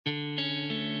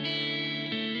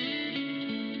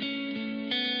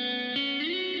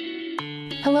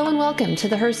Hello and welcome to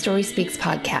the Her Story Speaks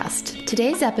podcast.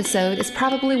 Today's episode is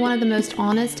probably one of the most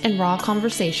honest and raw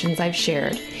conversations I've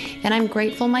shared, and I'm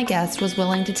grateful my guest was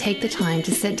willing to take the time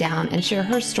to sit down and share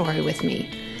her story with me.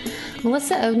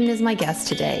 Melissa Ohden is my guest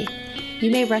today. You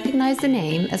may recognize the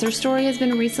name as her story has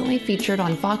been recently featured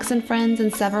on Fox and Friends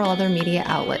and several other media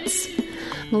outlets.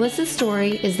 Melissa's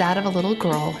story is that of a little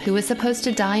girl who was supposed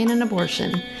to die in an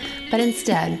abortion, but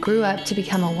instead grew up to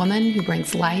become a woman who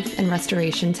brings life and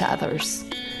restoration to others.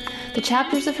 The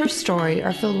chapters of her story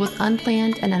are filled with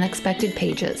unplanned and unexpected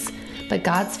pages, but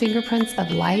God's fingerprints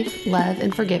of life, love,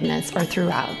 and forgiveness are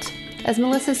throughout. As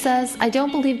Melissa says, I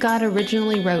don't believe God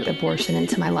originally wrote abortion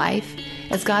into my life,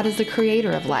 as God is the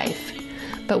creator of life.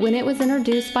 But when it was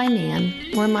introduced by man,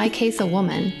 or in my case a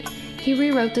woman, he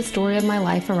rewrote the story of my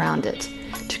life around it,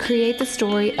 to create the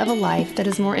story of a life that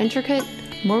is more intricate,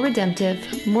 more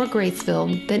redemptive, more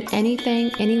grace-filled than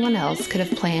anything anyone else could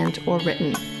have planned or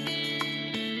written.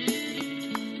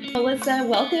 Melissa,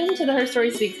 welcome to the Her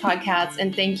Story Speaks podcast,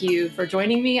 and thank you for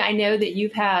joining me. I know that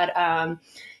you've had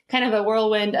kind of a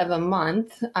whirlwind of a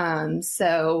month,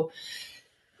 so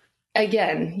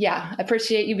again,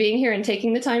 appreciate you being here and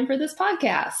taking the time for this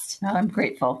podcast. Oh, I'm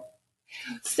grateful.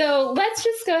 So let's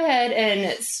just go ahead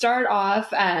and start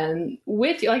off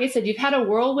with, like I said, you've had a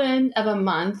whirlwind of a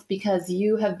month because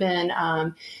you have been,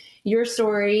 your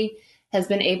story has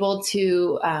been able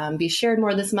to be shared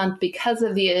more this month because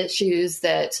of the issues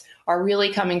that are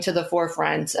really coming to the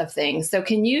forefront of things. So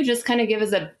can you just kind of give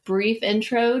us a brief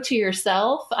intro to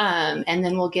yourself and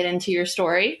then we'll get into your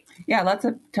story? Yeah, lots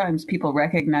of times people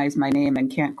recognize my name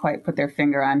and can't quite put their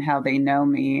finger on how they know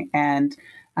me. And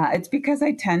it's because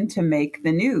I tend to make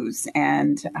the news,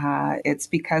 and it's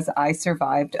because I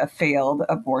survived a failed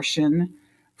abortion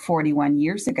 41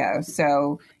 years ago.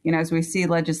 So, as we see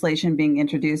legislation being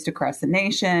introduced across the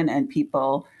nation and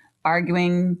people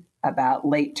arguing about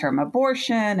late-term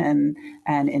abortion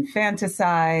and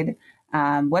infanticide,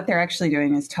 what they're actually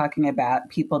doing is talking about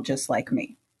people just like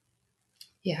me.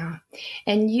 Yeah.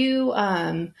 And you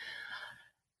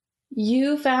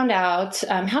found out,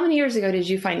 how many years ago did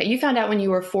you find out? You found out when you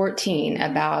were 14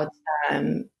 about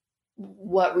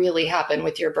what really happened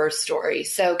with your birth story.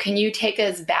 So can you take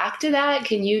us back to that?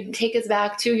 Can you take us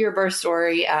back to your birth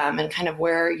story and kind of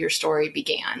where your story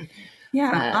began?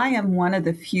 Yeah, I am one of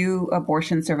the few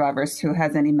abortion survivors who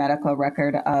has any medical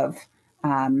record of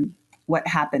what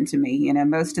happened to me.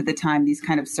 Most of the time, these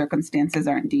kind of circumstances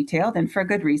aren't detailed, and for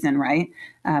good reason, right?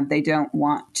 They don't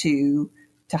want to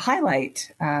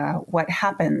highlight what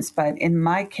happens. But in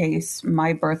my case,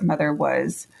 my birth mother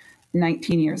was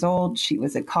 19 years old. She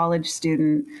was a college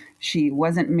student. She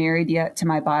wasn't married yet to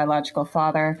my biological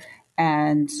father.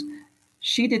 And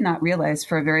she did not realize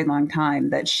for a very long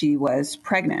time that she was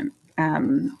pregnant.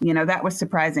 That was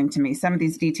surprising to me. Some of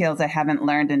these details I haven't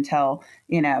learned until,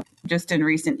 just in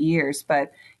recent years.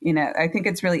 But, I think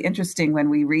it's really interesting when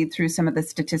we read through some of the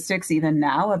statistics, even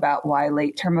now, about why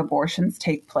late-term abortions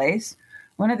take place.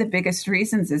 One of the biggest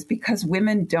reasons is because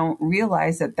women don't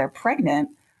realize that they're pregnant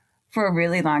for a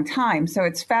really long time. So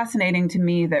it's fascinating to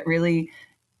me that really,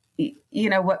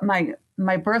 what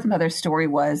my birth mother's story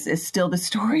is still the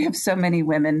story of so many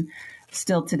women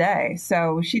still today.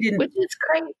 So she didn't.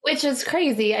 Which is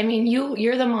crazy. I mean,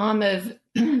 you're the mom of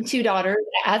two daughters,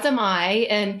 as am I.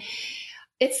 And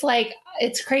it's like,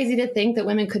 it's crazy to think that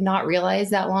women could not realize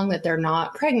that long that they're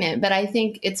not pregnant. But I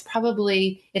think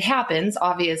it happens,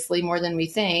 obviously, more than we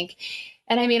think.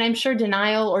 And I mean, I'm sure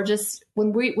denial, or just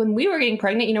when we were getting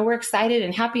pregnant, we're excited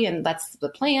and happy and that's the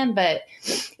plan. But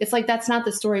it's like, that's not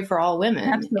the story for all women.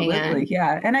 Absolutely.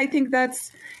 Yeah. And I think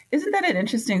isn't that an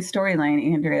interesting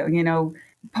storyline, Andrea?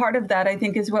 Part of that, I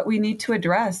think, is what we need to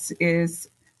address is,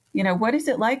 what is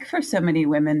it like for so many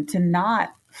women to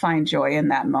not find joy in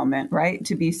that moment, right?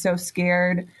 To be so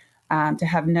scared, to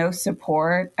have no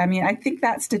support. I mean, I think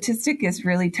that statistic is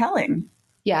really telling.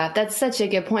 Yeah, that's such a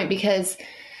good point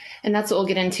and that's what we'll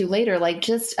get into later. Like,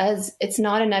 just as it's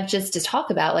not enough just to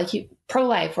talk about, like,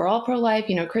 pro-life, we're all pro-life,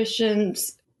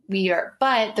 Christians, we are,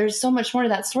 but there's so much more to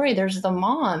that story. There's the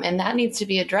mom, and that needs to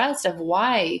be addressed of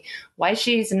why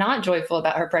she's not joyful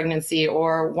about her pregnancy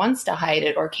or wants to hide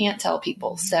it or can't tell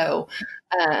people. So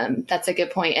that's a good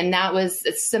point. And that was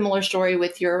a similar story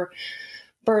with your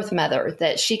birth mother,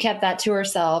 that she kept that to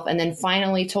herself and then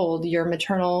finally told your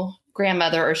maternal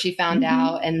grandmother, or she found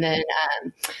out. And then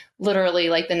literally,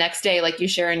 like, the next day, like you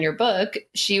share in your book,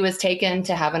 she was taken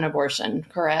to have an abortion,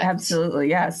 correct? Absolutely.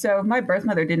 Yeah. So my birth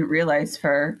mother didn't realize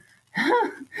for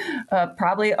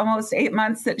probably almost 8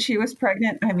 months that she was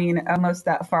pregnant. I mean, almost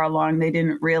that far along, they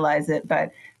didn't realize it.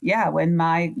 But yeah, when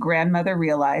my grandmother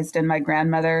realized, and my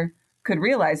grandmother could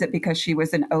realize it because she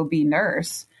was an OB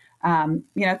nurse.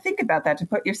 Think about that, to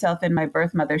put yourself in my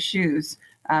birth mother's shoes,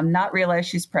 not realize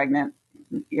she's pregnant,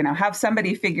 have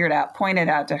somebody figure it out, point it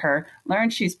out to her, learn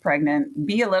she's pregnant,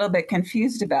 be a little bit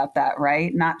confused about that,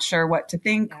 right? Not sure what to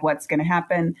think, what's going to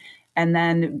happen, and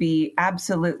then be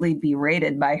absolutely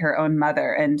berated by her own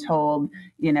mother and told,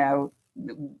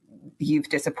 you've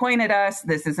disappointed us.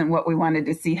 This isn't what we wanted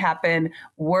to see happen.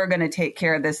 We're going to take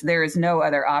care of this. There is no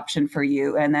other option for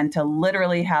you. And then to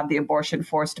literally have the abortion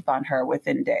forced upon her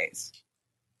within days.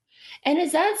 And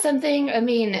is that something,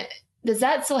 does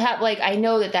that still happen? Like, I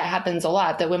know that happens a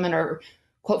lot, that women are,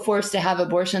 quote, forced to have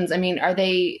abortions. Are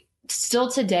they still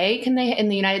today, can they, in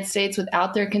the United States,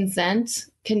 without their consent,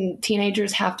 can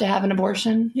teenagers have to have an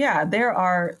abortion? Yeah, there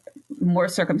are more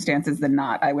circumstances than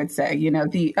not, I would say.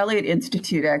 The Elliott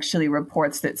Institute actually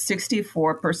reports that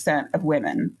 64% of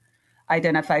women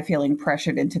identify feeling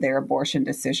pressured into their abortion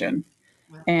decision.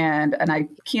 Wow. And I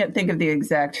can't think of the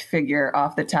exact figure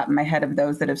off the top of my head of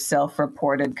those that have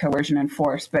self-reported coercion and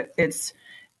force, but it's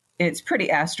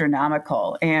pretty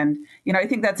astronomical. And, I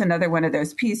think that's another one of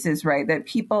those pieces, right, that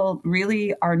people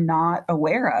really are not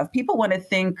aware of. People want to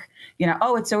think,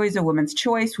 it's always a woman's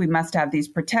choice. We must have these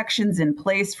protections in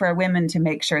place for women to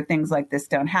make sure things like this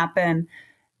don't happen.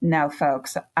 No,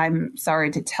 folks, I'm sorry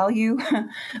to tell you,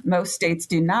 most states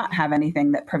do not have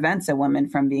anything that prevents a woman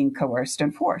from being coerced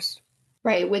and forced.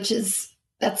 Right,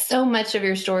 that's so much of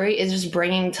your story is just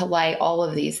bringing to light all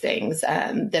of these things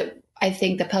that I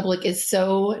think the public is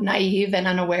so naive and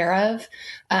unaware of.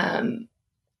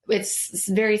 It's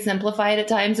very simplified at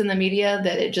times in the media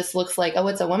that it just looks like, oh,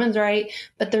 it's a woman's right,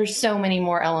 but there's so many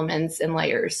more elements and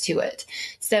layers to it.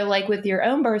 So like with your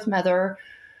own birth mother,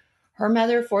 her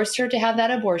mother forced her to have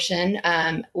that abortion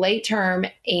late term,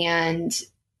 and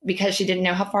because she didn't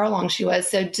know how far along she was.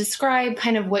 So describe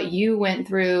kind of what you went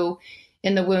through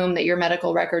in the womb, that your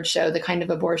medical records show, the kind of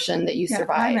abortion that you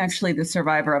survived. I'm actually the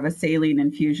survivor of a saline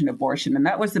infusion abortion, and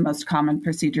that was the most common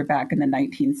procedure back in the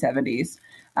 1970s.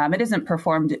 It isn't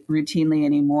performed routinely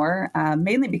anymore,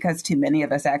 mainly because too many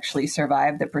of us actually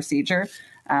survived the procedure.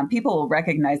 People will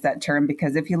recognize that term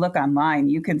because if you look online,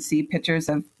 you can see pictures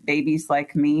of babies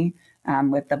like me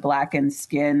with the blackened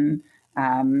skin.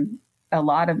 A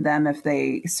lot of them, if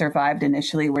they survived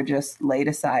initially, were just laid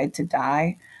aside to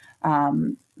die.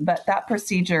 But that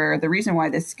procedure, the reason why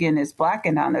the skin is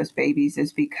blackened on those babies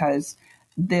is because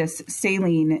this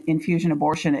saline infusion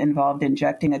abortion involved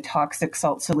injecting a toxic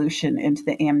salt solution into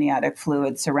the amniotic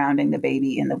fluid surrounding the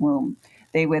baby in the womb.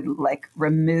 They would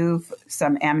remove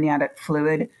some amniotic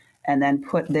fluid and then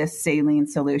put this saline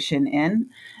solution in.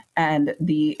 And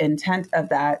the intent of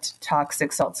that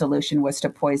toxic salt solution was to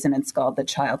poison and scald the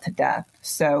child to death.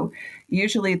 So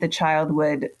usually the child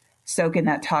would soak in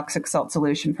that toxic salt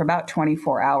solution for about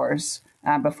 24 hours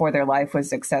before their life was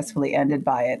successfully ended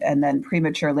by it. And then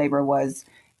premature labor was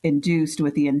induced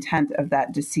with the intent of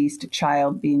that deceased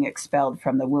child being expelled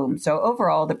from the womb. So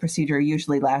overall, the procedure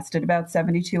usually lasted about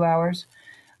 72 hours.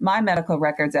 My medical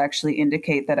records actually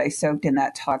indicate that I soaked in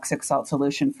that toxic salt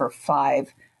solution for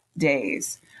 5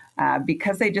 days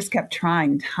because they just kept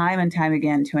trying time and time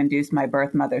again to induce my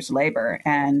birth mother's labor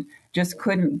and just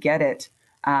couldn't get it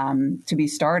to be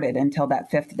started until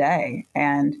that 5th day.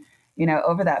 And,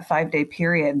 over that 5-day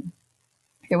period,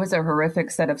 it was a horrific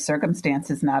set of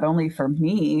circumstances, not only for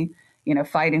me,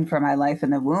 fighting for my life in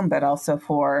the womb, but also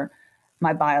for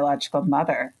my biological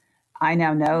mother. I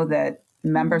now know that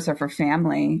members of her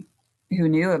family who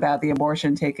knew about the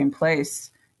abortion taking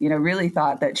place, really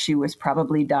thought that she was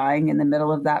probably dying in the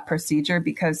middle of that procedure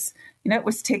because, it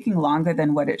was taking longer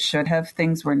than what it should have.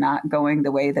 Things were not going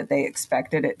the way that they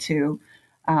expected it to.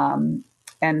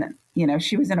 And,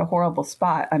 she was in a horrible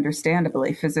spot,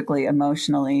 understandably, physically,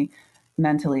 emotionally,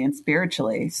 mentally, and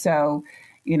spiritually. So,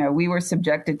 we were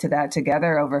subjected to that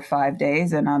together over 5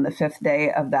 days. And on the 5th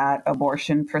day of that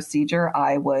abortion procedure,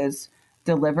 I was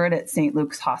delivered at St.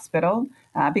 Luke's Hospital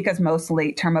because most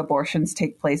late-term abortions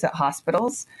take place at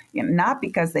hospitals, not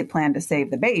because they plan to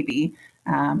save the baby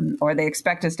or they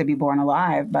expect us to be born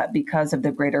alive, but because of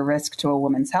the greater risk to a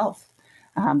woman's health.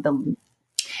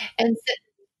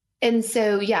 And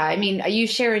so, yeah, you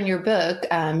share in your book,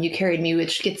 You Carried Me,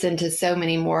 which gets into so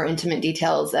many more intimate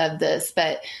details of this.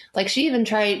 But she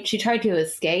tried to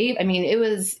escape.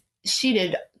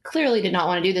 She clearly did not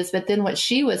want to do this, but then what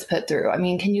she was put through,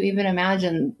 can you even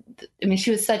imagine?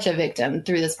 She was such a victim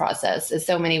through this process, as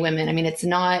so many women. It's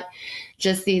not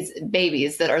just these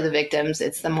babies that are the victims.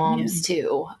 It's the moms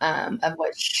too, of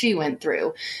what she went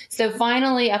through. So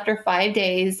finally, after 5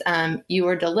 days, you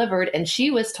were delivered and she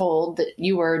was told that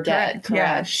you were dead.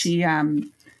 Correct? Yeah,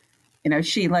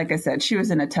 she, like I said, she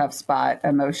was in a tough spot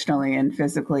emotionally and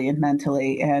physically and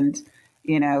mentally, and,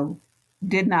 you know,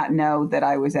 did not know that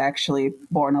I was actually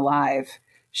born alive.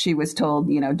 She was told,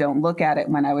 don't look at it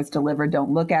when I was delivered.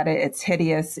 Don't look at it. It's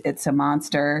hideous. It's a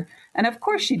monster. And of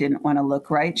course, she didn't want to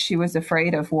look right. She was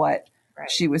afraid of what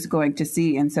she was going to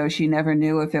see. And so she never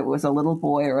knew if it was a little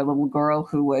boy or a little girl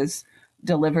who was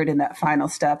delivered in that final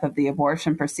step of the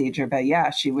abortion procedure. But yeah,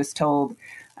 she was told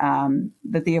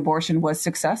that the abortion was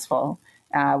successful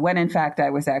when in fact I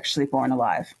was actually born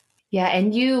alive. Yeah.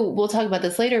 And we'll talk about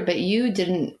this later, but you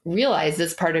didn't realize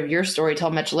this part of your story till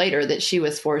much later, that she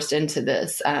was forced into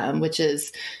this, which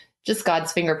is just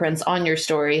God's fingerprints on your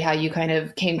story, how you kind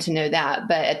of came to know that.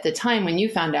 But at the time when you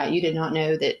found out, you did not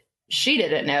know that she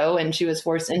didn't know, and she was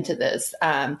forced into this.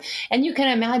 And you can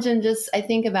imagine, just, I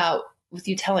think about with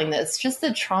you telling this, just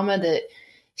the trauma that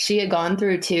she had gone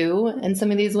through too. And some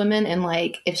of these women, and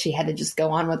like, if she had to just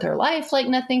go on with her life, like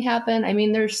nothing happened. I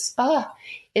mean,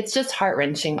 it's just heart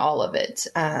wrenching, all of it.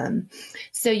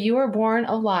 So you were born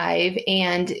alive,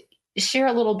 and share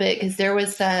a little bit, because there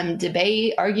was some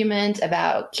debate, argument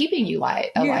about keeping you alive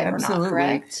or not,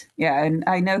 correct? Yeah, and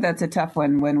I know that's a tough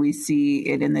one when we see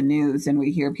it in the news and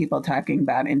we hear people talking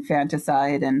about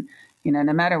infanticide, and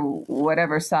no matter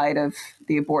whatever side of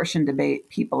the abortion debate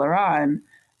people are on,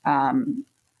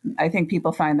 I think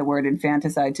people find the word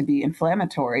infanticide to be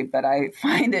inflammatory, but I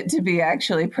find it to be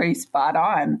actually pretty spot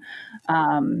on,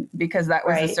 because that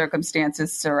was the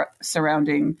circumstances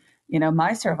surrounding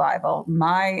my survival.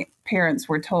 My parents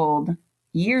were told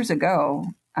years ago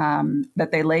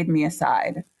that they laid me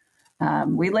aside.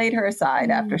 We laid her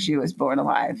aside after she was born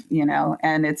alive,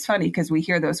 and it's funny because we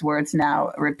hear those words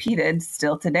now repeated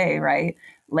still today, right?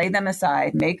 Lay them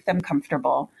aside, make them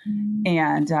comfortable.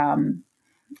 And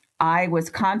I was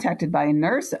contacted by a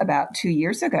nurse about 2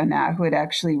 years ago now who had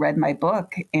actually read my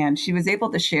book, and she was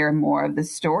able to share more of the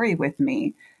story with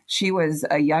me. She was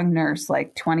a young nurse,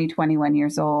 like 20, 21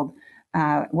 years old,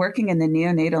 working in the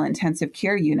neonatal intensive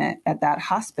care unit at that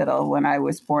hospital when I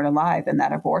was born alive in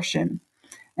that abortion.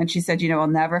 And she said, I'll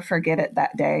never forget it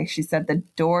that day. She said the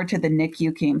door to the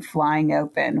NICU came flying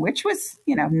open, which was,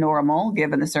 normal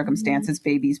given the circumstances.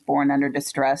 Babies born under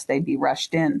distress, they'd be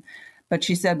rushed in. But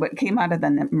she said what came out of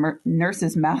the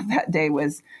nurse's mouth that day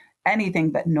was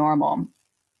anything but normal.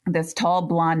 This tall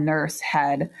blonde nurse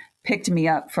had picked me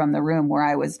up from the room where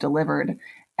I was delivered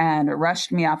and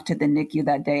rushed me off to the NICU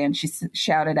that day. And she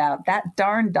shouted out, "That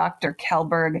darn Dr.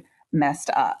 Kelberg messed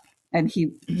up." And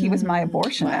he was my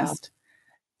abortionist.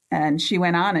 Wow. And she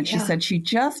went on and she said she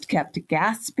just kept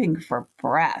gasping for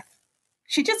breath.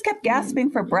 She just kept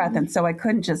gasping for breath. And so I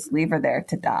couldn't just leave her there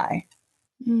to die.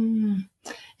 And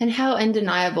how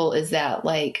undeniable is that?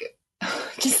 Like,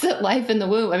 just that life in the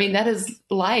womb. I mean, that is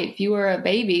life. You were a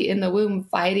baby in the womb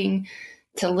fighting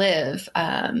to live.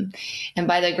 And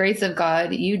by the grace of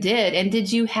God, you did. And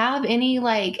did you have any,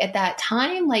 like, at that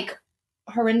time, like,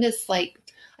 horrendous, like,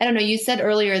 I don't know, you said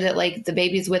earlier that, like, the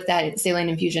babies with that saline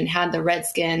infusion had the red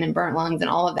skin and burnt lungs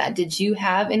and all of that. Did you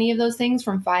have any of those things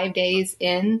from 5 days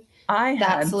in? I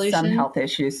had some health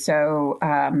issues. So,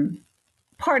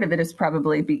 part of it is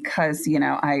probably because,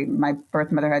 my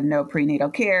birth mother had no prenatal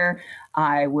care.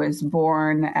 I was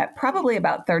born at probably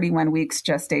about 31 weeks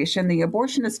gestation. The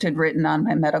abortionist had written on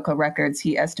my medical records,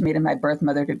 he estimated my birth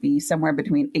mother to be somewhere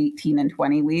between 18 and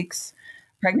 20 weeks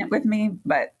pregnant with me.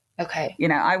 But,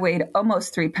 I weighed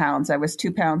almost 3 pounds. I was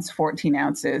 2 pounds, 14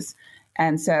 ounces.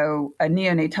 And so a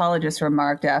neonatologist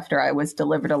remarked after I was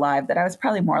delivered alive that I was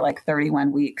probably more like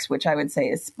 31 weeks, which I would say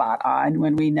is spot on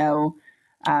when we know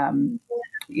the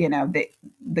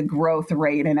growth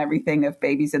rate and everything of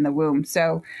babies in the womb.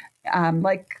 So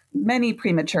like many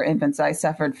premature infants, I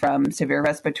suffered from severe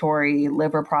respiratory,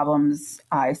 liver problems.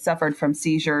 I suffered from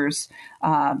seizures.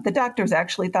 The doctors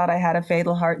actually thought I had a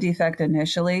fatal heart defect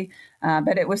initially,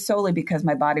 but it was solely because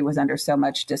my body was under so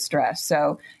much distress.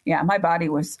 So yeah, my body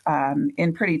was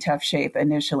in pretty tough shape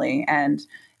initially. And,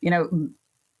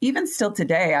 even still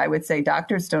today, I would say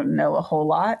doctors don't know a whole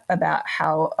lot about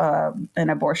how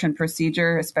an abortion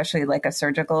procedure, especially like a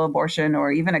surgical abortion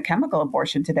or even a chemical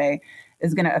abortion today,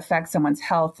 is going to affect someone's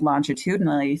health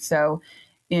longitudinally. So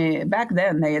back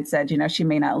then they had said, she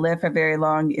may not live for very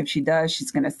long. If she does,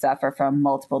 she's going to suffer from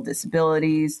multiple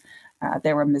disabilities.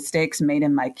 There were mistakes made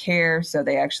in my care. So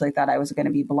they actually thought I was going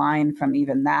to be blind from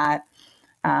even that.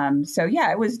 So yeah,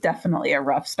 it was definitely a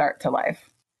rough start to life.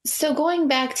 So going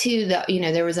back to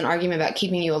there was an argument about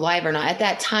keeping you alive or not. At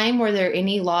that time, were there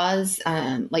any laws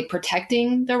like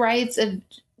protecting the rights of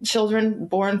children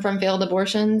born from failed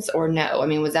abortions, or no? I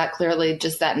mean, was that clearly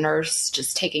just that nurse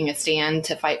just taking a stand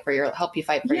to help you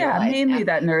fight for your life? Mainly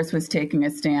that nurse was taking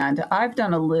a stand. I've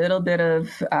done a little bit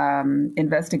of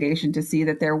investigation to see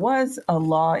that there was a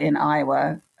law in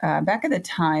Iowa back at the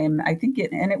time. I think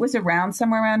it was around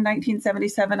somewhere around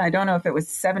 1977. I don't know if it was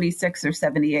 76 or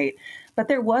 78, but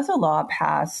there was a law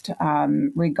passed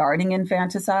regarding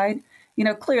infanticide.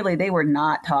 Clearly they were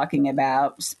not talking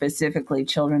about specifically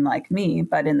children like me,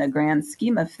 but in the grand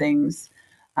scheme of things,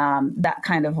 that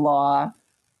kind of law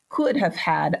could have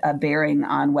had a bearing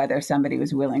on whether somebody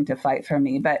was willing to fight for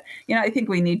me. But, I think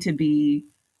we need to be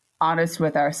honest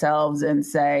with ourselves and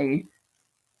say,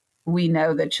 we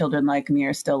know that children like me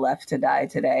are still left to die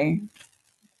today,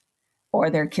 or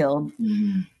they're killed.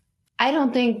 I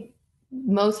don't think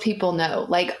most people know.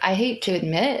 Like, I hate to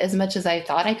admit, as much as I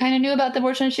thought I kind of knew about the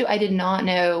abortion issue, I did not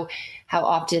know how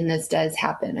often this does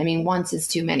happen. I mean, once is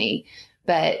too many,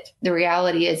 but the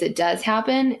reality is it does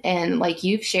happen. And like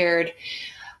you've shared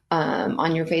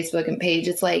on your Facebook and page,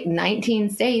 it's like 19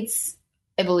 states,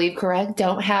 I believe, correct,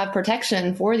 don't have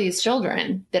protection for these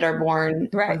children that are born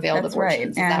from failed abortions. Right.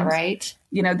 Is that right?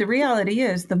 The reality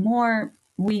is the more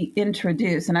we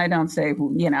introduce, and I don't say,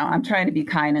 I'm trying to be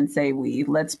kind and say we,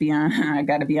 let's be on, I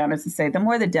got to be honest and say, the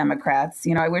more the Democrats,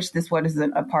 I wish this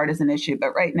wasn't a partisan issue,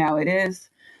 but right now it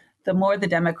is. The more the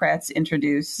Democrats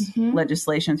introduce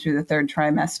legislation through the third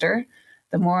trimester,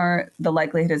 the more the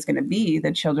likelihood is going to be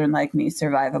that children like me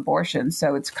survive abortion.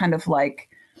 So it's kind of like,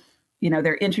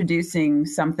 they're introducing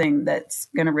something that's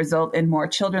going to result in more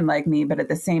children like me, but at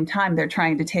the same time, they're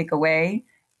trying to take away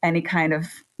any kind of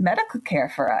medical care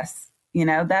for us.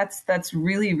 That's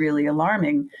really, really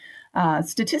alarming.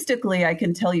 Statistically, I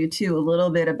can tell you, too, a little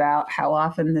bit about how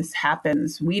often this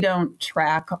happens. We don't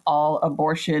track all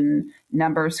abortion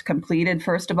numbers completed,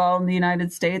 first of all, in the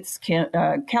United States.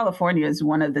 California is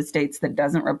one of the states that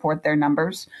doesn't report their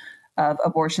numbers of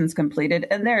abortions completed,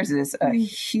 and theirs is a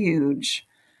huge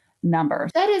number.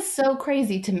 That is so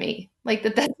crazy to me. Like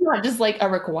that's not just like a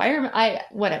requirement.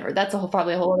 Whatever. That's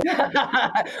probably a whole other.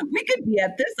 We could be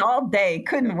at this all day,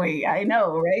 couldn't we? I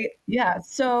know, right? Yeah.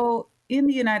 So in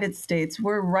the United States,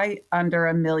 we're right under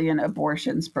 1 million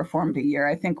abortions performed a year.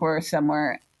 I think we're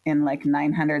somewhere in like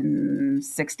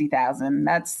 960,000.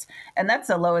 That's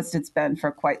the lowest it's been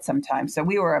for quite some time. So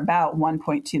we were about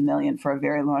 1.2 million for a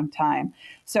very long time.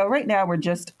 So right now we're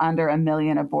just under 1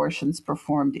 million abortions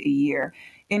performed a year.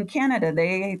 In Canada,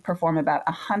 they perform about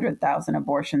 100,000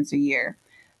 abortions a year.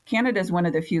 Canada is one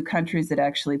of the few countries that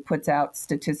actually puts out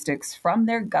statistics from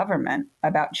their government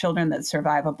about children that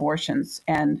survive abortions.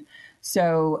 And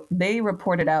so they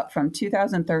reported out from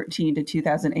 2013 to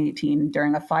 2018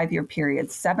 during a 5-year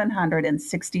period,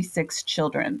 766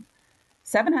 children,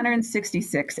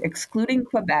 766, excluding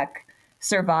Quebec,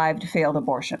 survived failed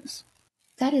abortions.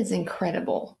 That is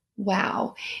incredible.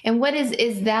 Wow. And what's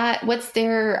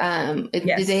their,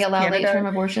 Yes, do they allow Canada, late-term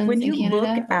abortions when in you Canada?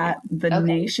 look at the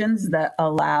nations that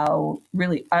allow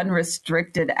really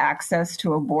unrestricted access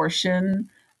to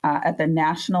abortion at the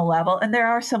national level, and there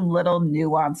are some little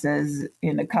nuances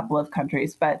in a couple of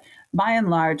countries, but by and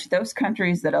large, those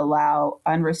countries that allow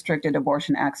unrestricted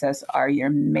abortion access are your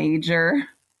major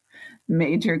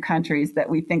countries that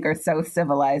we think are so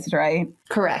civilized, right?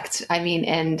 Correct. I mean,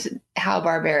 and how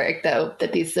barbaric, though,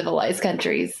 that these civilized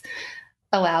countries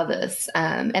allow this.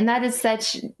 And that is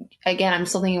such, again, I'm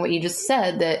still thinking what you just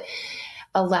said, that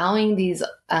allowing these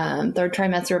third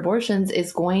trimester abortions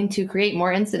is going to create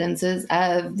more incidences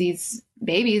of these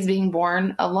babies being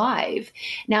born alive.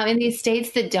 Now, in these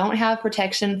states that don't have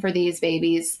protection for these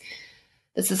babies,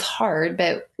 this is hard,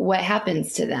 but what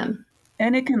happens to them?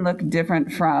 And it can look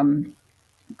different from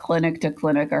clinic to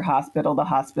clinic or hospital to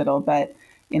hospital. But,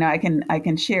 I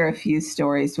can share a few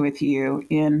stories with you.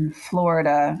 In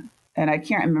Florida, and I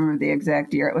can't remember the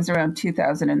exact year, it was around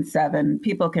 2007.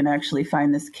 People can actually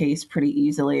find this case pretty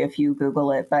easily if you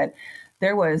Google it. But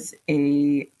there was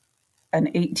an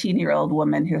 18-year-old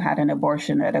woman who had an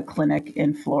abortion at a clinic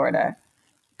in Florida.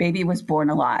 Baby was born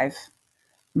alive.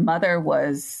 Mother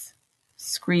was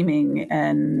screaming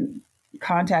and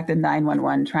contacted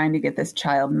 911 trying to get this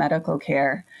child medical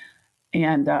care.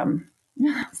 And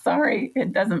sorry,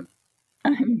 it doesn't.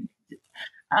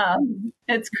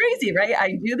 It's crazy, right?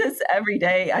 I do this every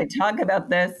day. I talk about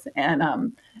this,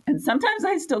 and sometimes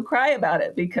I still cry about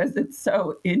it because it's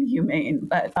so inhumane.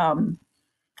 But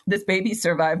this baby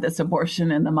survived this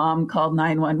abortion, and the mom called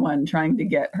 911 trying to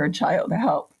get her child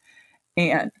help.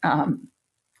 And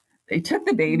they took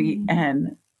the baby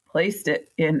and placed it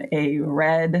in a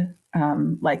red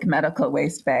like medical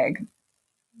waste bag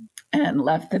and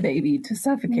left the baby to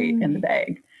suffocate in the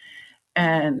bag.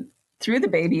 And threw the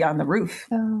baby on the roof.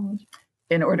 Oh.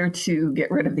 In order to get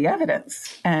rid of the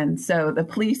evidence. And so the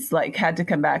police had to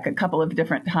come back a couple of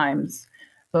different times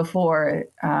before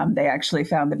they actually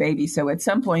found the baby. So at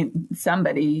some point,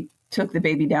 somebody took the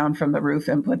baby down from the roof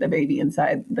and put the baby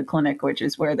inside the clinic, which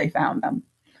is where they found them.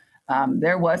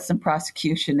 There was some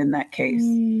prosecution in that case.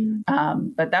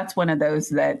 But that's one of those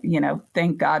that,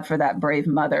 thank God for that brave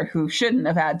mother who shouldn't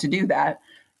have had to do that,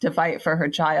 to fight for her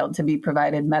child to be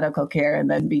provided medical care and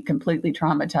then be completely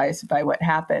traumatized by what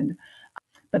happened.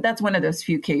 But that's one of those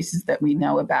few cases that we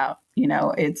know about.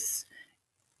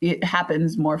 It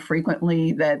happens more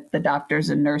frequently that the doctors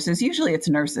and nurses, usually it's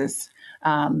nurses,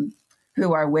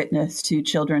 who are witness to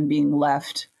children being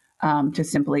left to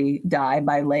simply die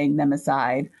by laying them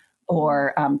aside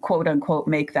or quote unquote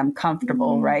make them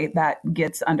comfortable, right? That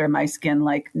gets under my skin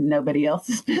like nobody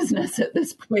else's business at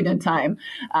this point in time,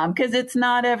 because it's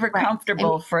not ever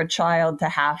comfortable for a child to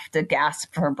have to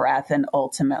gasp for breath and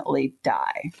ultimately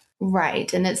die.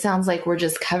 Right. And it sounds like we're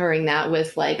just covering that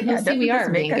with see, we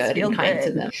are being good and kind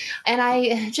to them. And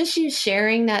I just, you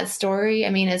sharing that story,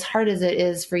 I mean, as hard as it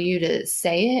is for you to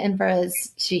say it and for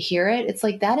us to hear it, it's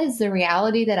that is the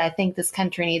reality that I think this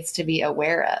country needs to be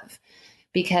aware of.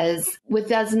 Because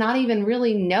with us not even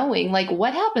really knowing,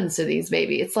 what happens to these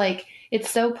babies, it's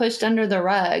so pushed under the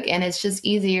rug, and it's just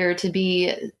easier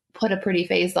to put a pretty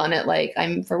face on it,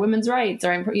 I'm for women's rights,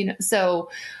 or so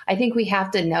I think we have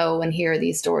to know and hear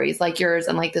these stories like yours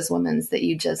and like this woman's that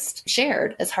you just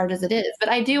shared, as hard as it is. But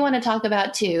I do want to talk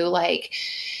about too,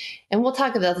 and we'll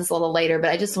talk about this a little later,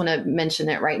 but I just want to mention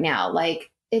it right now.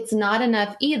 It's not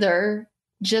enough either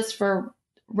just for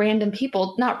random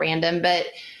people, not random, but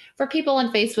for people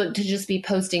on Facebook to just be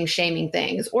posting shaming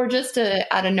things, or just to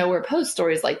out of nowhere post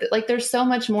stories like that. There's so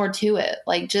much more to it.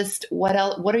 Just what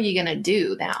else? What are you going to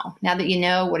do now? Now that you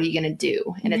know, what are you going to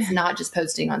do? And it's not just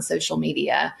posting on social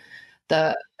media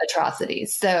the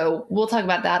atrocities. So we'll talk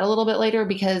about that a little bit later,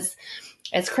 because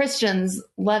as Christians,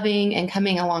 loving and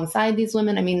coming alongside these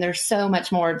women, I mean, there's so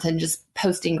much more than just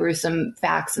posting gruesome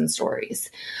facts and stories.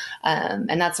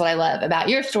 And that's what I love about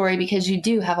your story, because you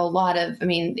do have a lot of,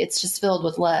 it's just filled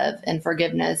with love and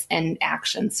forgiveness and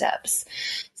action steps.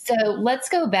 So let's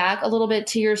go back a little bit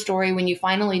to your story when you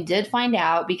finally did find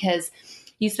out, because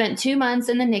you spent 2 months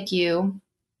in the NICU,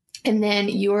 and then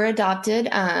you were adopted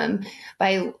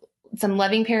by some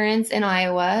loving parents in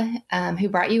Iowa who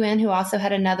brought you in, who also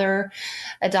had another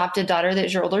adopted daughter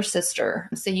that's your older sister.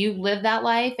 So you lived that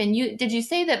life. And did you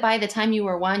say that by the time you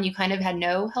were 1, you kind of had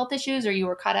no health issues, or you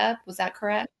were caught up? Was that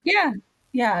correct? Yeah.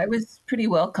 Yeah, I was pretty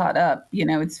well caught up.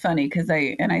 It's funny because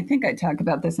I think I talk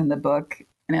about this in the book.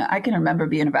 I can remember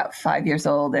being about 5 years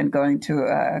old and going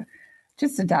to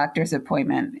just a doctor's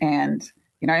appointment. And,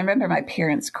 I remember my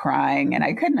parents crying, and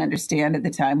I couldn't understand at the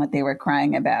time what they were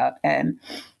crying about. And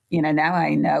now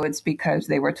I know it's because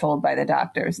they were told by the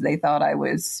doctors. They thought I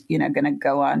was, going to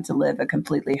go on to live a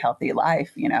completely healthy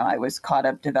life. I was caught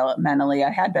up developmentally.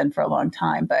 I had been for a long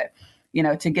time, but,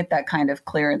 to get that kind of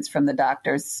clearance from the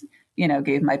doctors,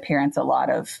 gave my parents a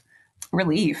lot of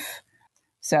relief.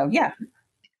 So, yeah.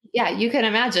 Yeah, you can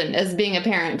imagine as being a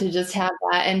parent to just have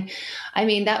that. And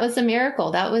that was a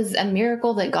miracle. That was a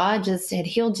miracle that God just had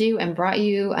healed you and brought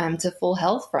you to full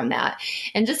health from that.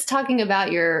 And just talking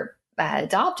about your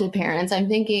adopted parents, I'm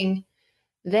thinking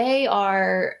they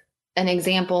are an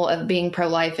example of being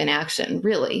pro-life in action,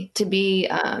 really, to be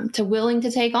willing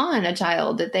to take on a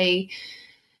child that they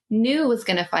knew was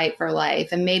going to fight for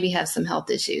life and maybe have some health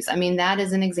issues. That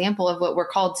is an example of what we're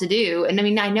called to do.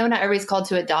 And I know not everybody's called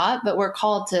to adopt, but we're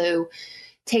called to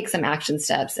take some action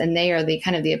steps. And they are the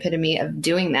kind of the epitome of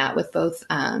doing that with both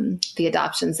the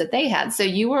adoptions that they had. So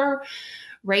you were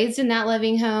raised in that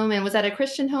loving home, and was that a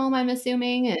Christian home, I'm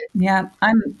assuming? Yeah,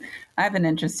 I have an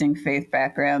interesting faith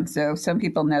background. So some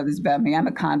people know this about me. I'm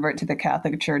a convert to the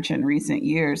Catholic Church in recent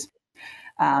years.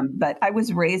 But I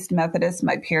was raised Methodist.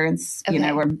 My parents,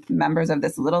 were members of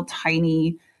this little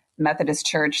tiny Methodist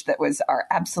church that was our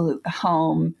absolute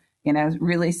home.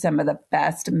 Really some of the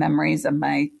best memories of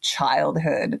my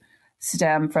childhood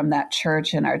stem from that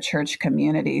church and our church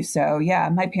community. So yeah,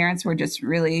 my parents were just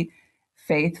really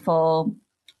faithful,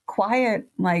 quiet,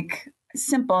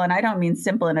 simple. And I don't mean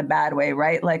simple in a bad way,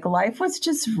 right? Life was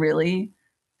just really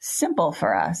simple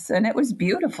for us, and it was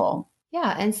beautiful.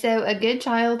 Yeah. And so a good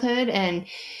childhood,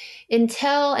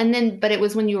 but it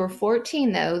was when you were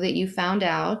 14 though, that you found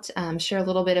out, share a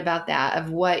little bit about that, of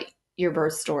what your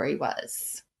birth story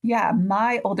was. Yeah.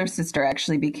 My older sister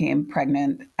actually became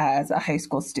pregnant as a high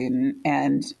school student.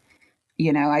 And,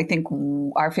 I think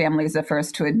our family is the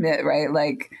first to admit, right?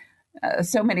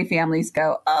 so many families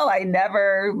go, oh, I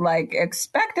never like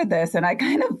expected this. And I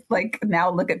kind of like now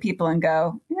look at people and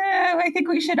go, yeah, I think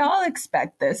we should all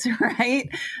expect this, right?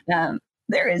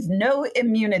 There is no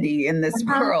immunity in this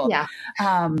world. Yeah.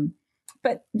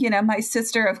 But, my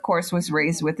sister, of course, was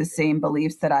raised with the same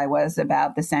beliefs that I was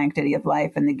about the sanctity of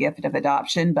life and the gift of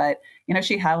adoption. But,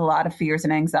 she had a lot of fears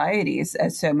and anxieties,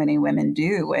 as so many women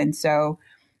do. And so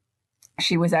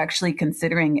she was actually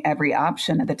considering every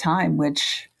option at the time,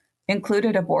 which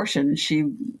included abortion. She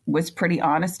was pretty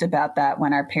honest about that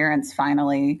when our parents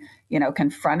finally,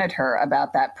 confronted her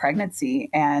about that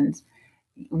pregnancy. And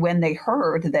when they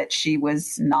heard that she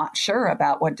was not sure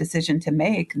about what decision to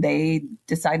make, they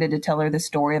decided to tell her the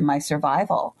story of my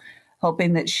survival,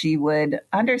 hoping that she would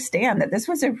understand that this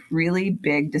was a really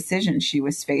big decision she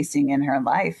was facing in her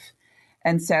life.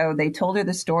 And so they told her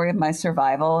the story of my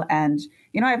survival. And,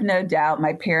 I have no doubt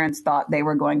my parents thought they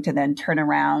were going to then turn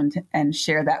around and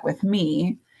share that with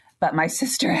me. But my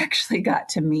sister actually got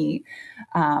to me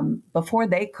before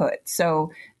they could.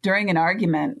 So during an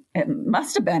argument, it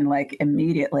must have been like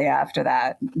immediately after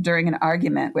that, during an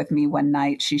argument with me one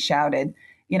night, she shouted,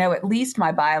 at least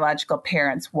my biological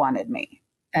parents wanted me.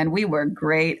 And we were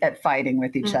great at fighting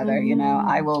with each other.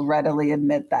 I will readily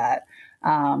admit that.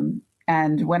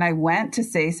 And when I went to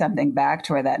say something back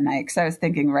to her that night, because I was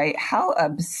thinking, right, how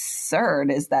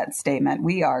absurd is that statement?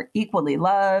 We are equally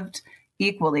loved,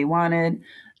 equally wanted.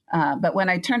 But when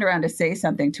I turned around to say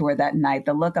something to her that night,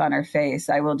 the look on her face,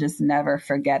 I will just never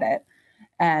forget it.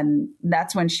 And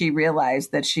that's when she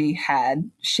realized that she had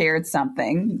shared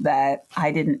something that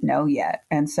I didn't know yet.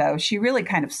 And so she really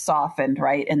kind of softened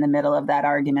right in the middle of that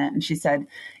argument. And she said,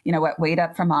 you know what, wait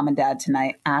up for mom and dad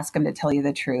tonight, ask them to tell you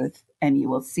the truth, and you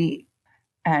will see.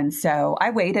 And so I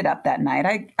waited up that night.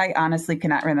 I honestly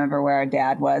cannot remember where our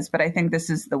dad was, but I think this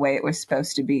is the way it was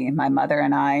supposed to be. My mother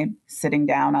and I sitting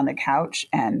down on the couch,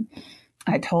 and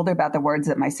I told her about the words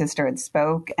that my sister had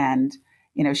spoke. And,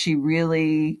 she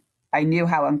really, I knew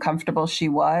how uncomfortable she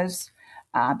was,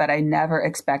 but I never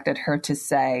expected her to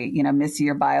say, Missy,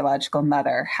 your biological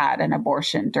mother had an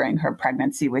abortion during her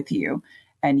pregnancy with you,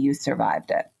 and you survived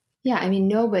it. Yeah, I mean,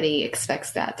 nobody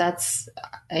expects that.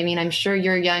 I'm sure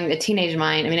you're young, a teenage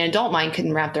mind. An adult mind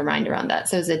couldn't wrap their mind around that.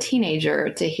 So as a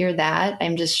teenager to hear that,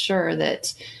 I'm just sure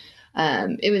that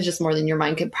it was just more than your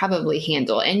mind could probably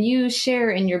handle. And you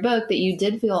share in your book that you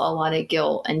did feel a lot of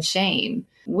guilt and shame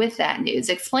with that news.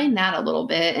 Explain that a little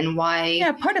bit and why.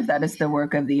 Yeah, part of that is the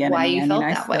work of the enemy. Why you felt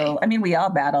that way. We all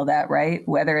battle that, right?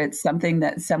 Whether it's something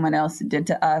that someone else did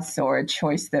to us or a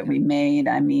choice that we made.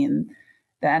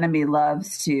 The enemy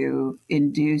loves to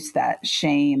induce that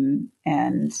shame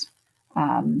and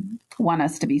want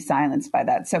us to be silenced by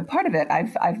that. So part of it,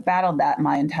 I've battled that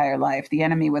my entire life. The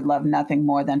enemy would love nothing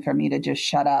more than for me to just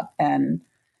shut up and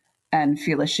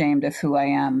feel ashamed of who I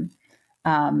am.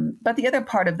 But the other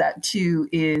part of that too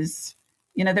is,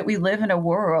 that we live in a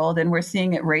world, and we're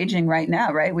seeing it raging right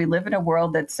now, right? We live in a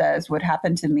world that says what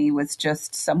happened to me was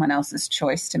just someone else's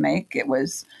choice to make. It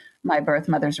was my birth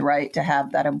mother's right to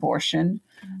have that abortion.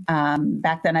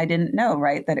 Back then I didn't know,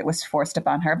 right, that it was forced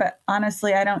upon her. But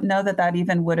honestly, I don't know that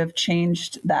even would have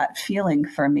changed that feeling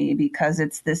for me, because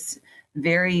it's this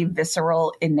very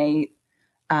visceral, innate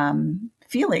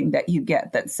feeling that you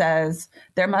get that says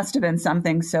there must have been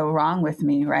something so wrong with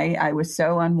me, right? I was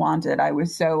so unwanted. I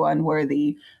was so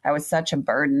unworthy. I was such a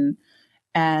burden.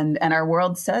 And our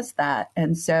world says that.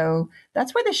 And so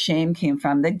that's where the shame came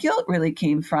from. The guilt really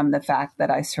came from the fact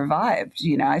that I survived.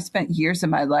 I spent years of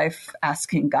my life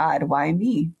asking God, why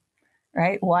me?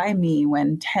 Right? Why me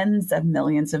when tens of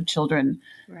millions of children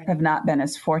have not been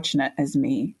as fortunate as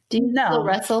me? Do you still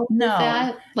wrestle with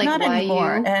that? Like, not why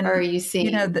anymore. You? And, or are you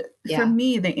seeing? For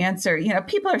me, the answer,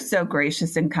 people are so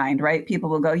gracious and kind, right? People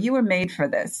will go, you were made for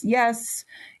this. Yes.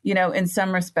 In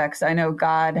some respects, I know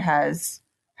God has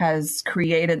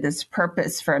created this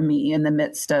purpose for me in the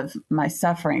midst of my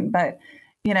suffering. But,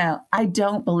 I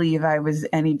don't believe I was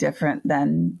any different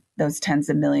than those tens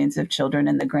of millions of children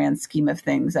in the grand scheme of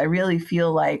things. I really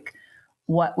feel like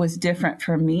what was different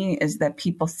for me is that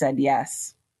people said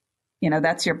yes.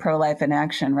 That's your pro-life in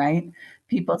action, right?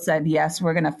 People said, yes,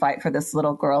 we're going to fight for this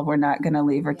little girl. We're not going to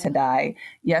leave her to die.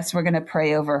 Yes, we're going to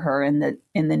pray over her in the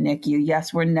NICU.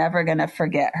 Yes, we're never going to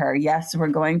forget her. Yes, we're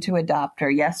going to adopt her.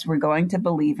 Yes, we're going to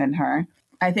believe in her.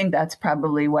 I think that's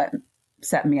probably what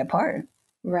set me apart.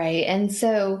 Right. And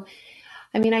so,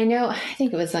 I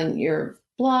think it was on your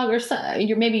blog or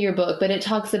maybe your book, but it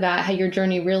talks about how your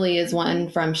journey really is one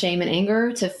from shame and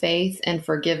anger to faith and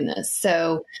forgiveness.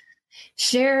 So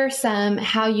Share some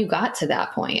how you got to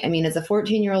that point. I mean, as a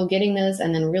 14-year-old getting this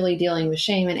and then really dealing with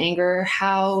shame and anger,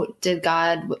 how did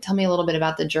God tell me a little bit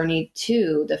about the journey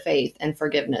to the faith and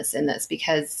forgiveness in this?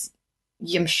 Because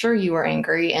I'm sure you were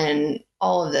angry and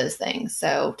all of those things.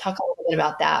 So talk a little bit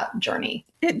about that journey.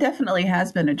 It definitely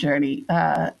has been a journey.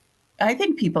 I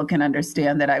think people can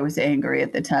understand that I was angry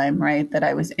at the time, right? That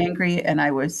I was angry and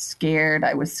I was scared.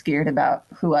 I was scared about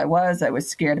who I was. I was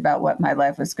scared about what my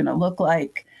life was going to look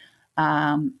like.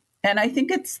 And I think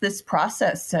it's this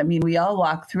process. I mean, we all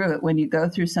walk through it when you go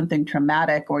through something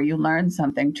traumatic or you learn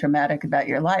something traumatic about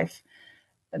your life.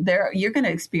 You're going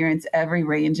to experience every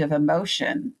range of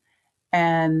emotion.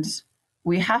 And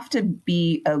we have to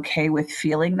be okay with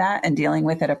feeling that and dealing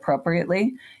with it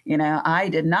appropriately. You know, I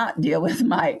did not deal with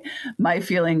my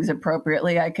feelings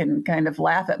appropriately. I can kind of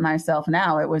laugh at myself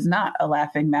now. It was not a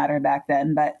laughing matter back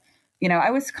then, but you know,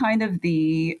 I was kind of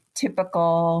the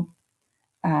typical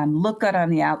look good on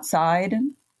the outside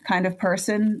kind of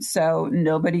person, so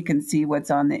nobody can see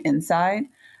what's on the inside.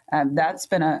 That's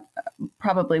been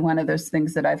probably one of those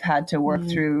things that I've had to work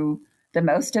through the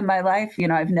most in my life. You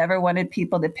know, I've never wanted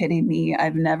people to pity me.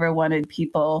 I've never wanted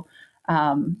people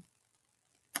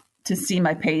to see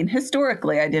my pain.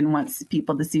 Historically, I didn't want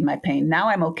people to see my pain. Now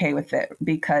I'm okay with it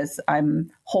because I'm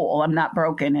whole. I'm not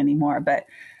broken anymore. But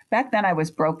back then I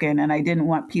was broken and I didn't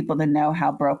want people to know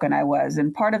how broken I was.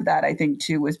 And part of that, I think,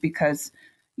 too, was because,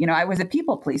 you know, I was a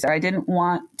people pleaser. I didn't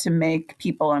want to make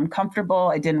people uncomfortable.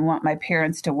 I didn't want my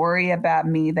parents to worry about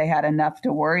me. They had enough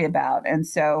to worry about. And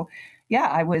so, yeah,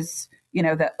 I was, you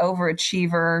know, the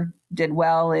overachiever, did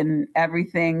well in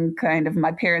everything. Kind of,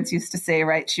 my parents used to say,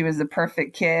 right, she was the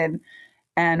perfect kid.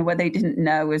 And what they didn't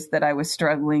know is that I was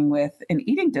struggling with an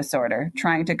eating disorder,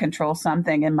 trying to control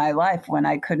something in my life when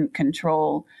I couldn't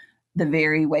control the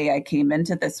very way I came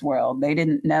into this world. They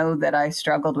didn't know that I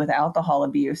struggled with alcohol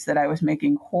abuse, that I was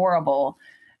making horrible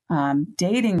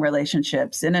dating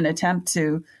relationships in an attempt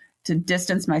to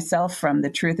distance myself from the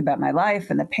truth about my life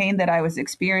and the pain that I was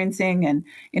experiencing, and,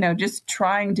 you know, just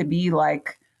trying to be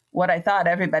like what I thought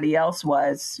everybody else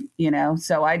was, you know,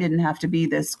 so I didn't have to be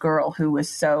this girl who was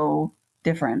so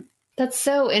different. That's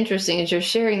so interesting as you're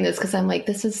sharing this, because I'm like,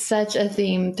 this is such a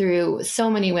theme through so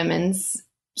many women's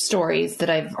stories that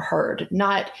I've heard.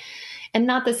 Not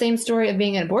the same story of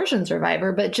being an abortion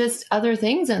survivor, but just other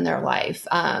things in their life.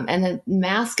 And then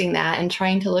masking that and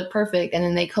trying to look perfect. And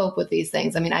then they cope with these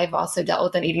things. I mean, I've also dealt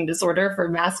with an eating disorder for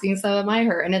masking some of my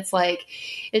hurt. And it's like,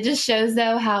 it just shows,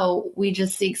 though, how we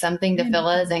just seek something to fill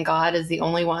us, and God is the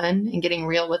only one, and getting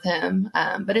real with him.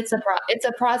 But it's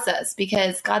a process,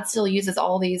 because God still uses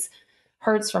all these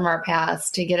hurts from our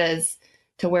past to get us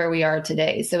to where we are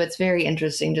today. So it's very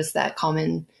interesting, just that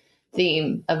common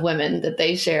theme of women that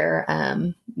they share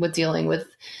with dealing with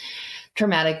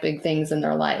traumatic big things in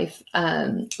their life.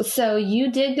 So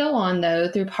you did go on, though,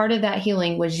 through part of that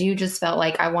healing was you just felt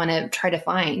like, I want to try to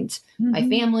find my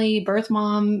family, birth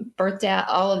mom, birth dad,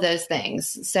 all of those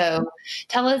things. So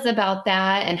tell us about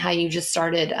that and how you just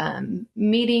started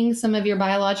meeting some of your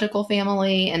biological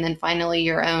family and then finally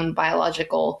your own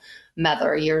biological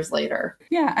mother years later.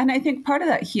 Yeah. And I think part of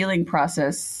that healing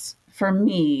process for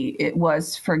me, it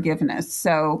was forgiveness.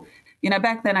 So, you know,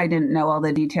 back then I didn't know all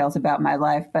the details about my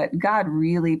life, but God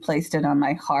really placed it on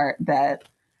my heart that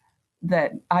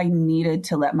I needed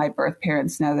to let my birth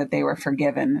parents know that they were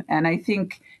forgiven. And I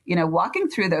think, you know, walking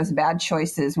through those bad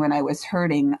choices when I was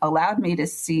hurting allowed me to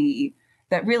see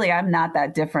that really I'm not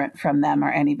that different from them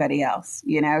or anybody else.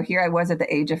 You know, here I was at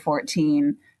the age of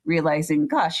 14 realizing,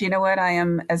 gosh, you know what? I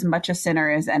am as much a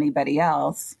sinner as anybody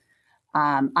else.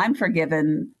 I'm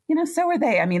forgiven, you know, so are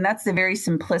they. I mean, that's the very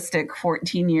simplistic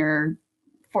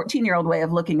 14-year-old way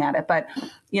of looking at it. But,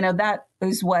 you know, that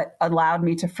is what allowed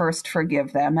me to first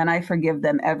forgive them. And I forgive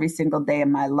them every single day in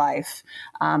my life.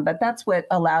 But that's what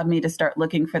allowed me to start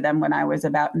looking for them when I was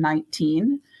about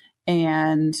 19.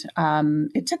 And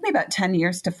it took me about 10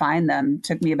 years to find them. It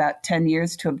took me about 10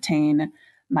 years to obtain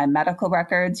my medical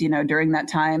records. You know, during that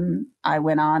time, I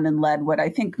went on and led what I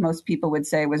think most people would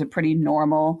say was a pretty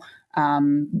normal,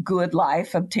 good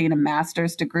life, obtained a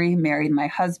master's degree, married my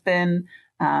husband,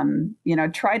 you know,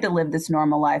 tried to live this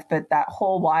normal life. But that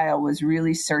whole while was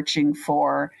really searching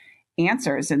for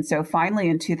answers. And so finally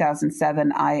in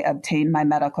 2007, I obtained my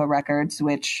medical records,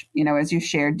 which, you know, as you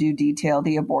shared, do detail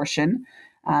the abortion.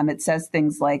 It says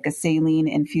things like a saline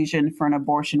infusion for an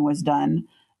abortion was done,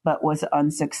 but was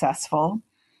unsuccessful.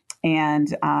 And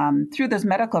through those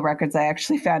medical records, I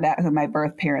actually found out who my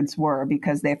birth parents were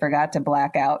because they forgot to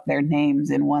black out their names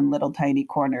in one little tiny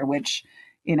corner, which,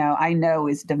 you know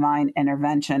is divine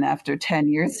intervention after 10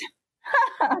 years.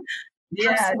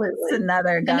 Yeah, it's Absolutely.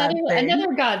 another God thing.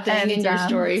 Another God thing in And your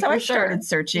story, so I for sure. started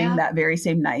searching Yeah. that very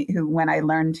same night when I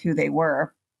learned who they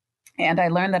were. And I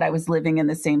learned that I was living in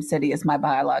the same city as my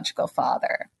biological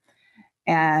father.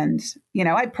 And,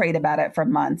 I prayed about it for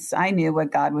months. I knew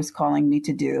what God was calling me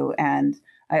to do. And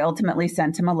I ultimately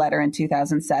sent him a letter in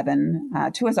 2007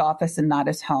 to his office and not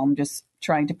his home, just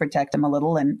trying to protect him a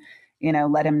little and,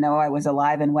 let him know I was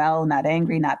alive and well, not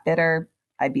angry, not bitter.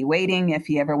 I'd be waiting if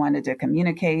he ever wanted to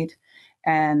communicate.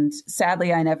 And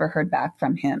sadly, I never heard back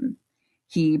from him.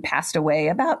 He passed away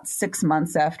about 6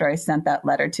 months after I sent that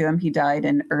letter to him. He died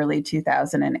in early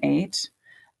 2008.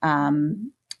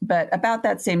 But about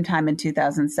that same time in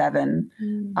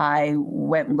 2007, I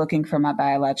went looking for my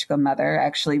biological mother,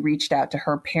 actually reached out to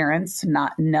her parents,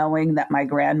 not knowing that my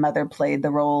grandmother played the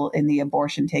role in the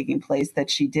abortion taking place that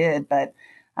she did, but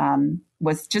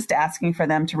was just asking for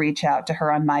them to reach out to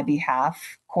her on my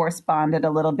behalf, corresponded a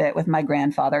little bit with my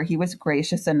grandfather. He was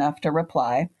gracious enough to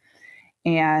reply.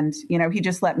 And, he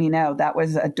just let me know that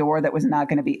was a door that was not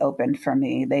going to be opened for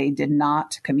me. They did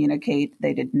not communicate.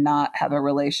 They did not have a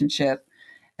relationship.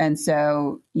 And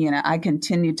so, I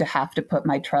continued to have to put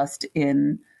my trust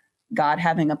in God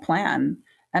having a plan.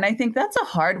 And I think that's a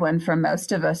hard one for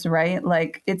most of us, right?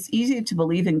 Like, it's easy to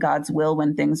believe in God's will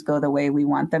when things go the way we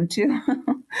want them to.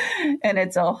 And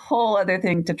it's a whole other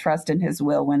thing to trust in his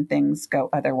will when things go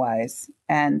otherwise.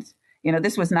 And,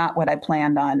 this was not what I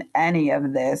planned on any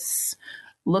of this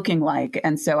looking like.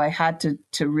 And so I had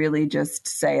to really just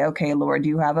say, okay, Lord,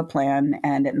 you have a plan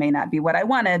and it may not be what I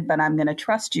wanted, but I'm going to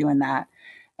trust you in that.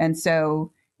 And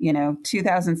so,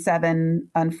 2007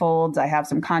 unfolds. I have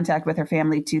some contact with her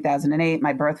family. 2008,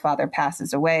 my birth father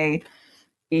passes away.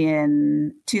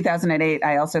 In 2008,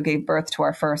 I also gave birth to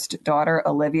our first daughter,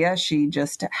 Olivia. She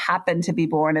just happened to be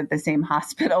born at the same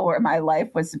hospital where my life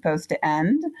was supposed to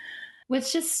end.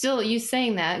 Which just still, you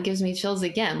saying that gives me chills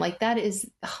again. Like, that is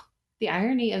the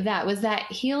irony of that. Was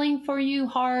that healing for you?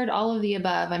 Hard? All of the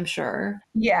above, I'm sure.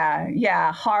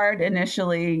 Yeah. Hard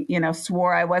initially,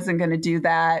 swore I wasn't going to do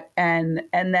that, and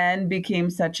then became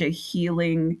such a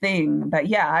healing thing. But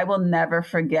yeah, I will never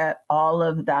forget all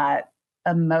of that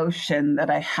emotion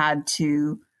that I had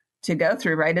to go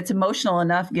through, right? It's emotional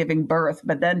enough giving birth,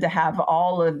 but then to have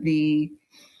all of the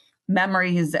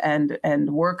memories and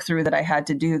work through that I had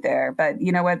to do there. But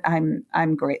you know what?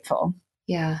 I'm grateful.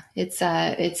 Yeah, it's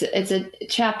a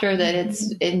chapter that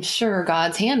it's sure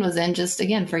God's hand was in, just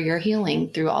again for your healing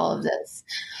through all of this.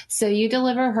 So you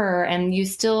deliver her, and you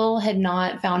still had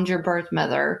not found your birth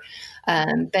mother,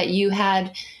 but you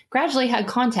had gradually had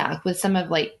contact with some of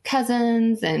like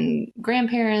cousins and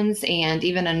grandparents, and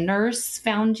even a nurse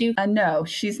found you. No,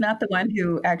 she's not the one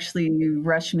who actually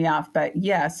rushed me off. But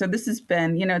yeah, so this has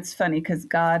been, it's funny because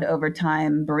God over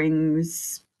time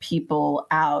brings people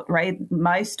out, right?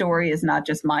 My story is not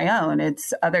just my own,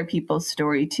 it's other people's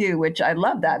story too, which I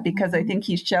love that because I think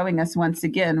he's showing us once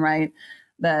again, right,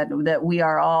 that we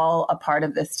are all a part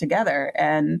of this together,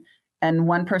 and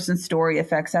one person's story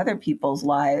affects other people's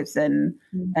lives, and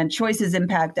choices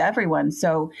impact everyone.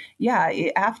 So yeah,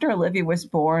 after Olivia was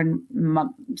born,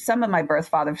 some of my birth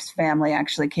father's family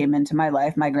actually came into my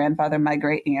life, my grandfather, my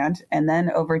great aunt, and then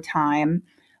over time,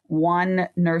 one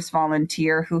nurse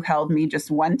volunteer who held me just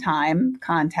one time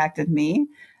contacted me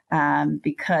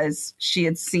because she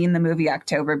had seen the movie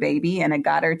October Baby, and it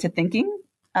got her to thinking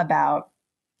about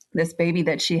this baby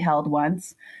that she held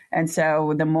once. And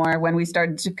so when we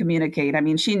started to communicate, I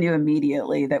mean, she knew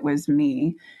immediately that was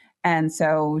me. And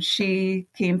so she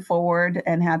came forward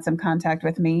and had some contact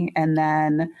with me. And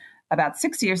then about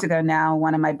 6 years ago now,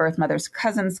 one of my birth mother's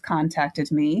cousins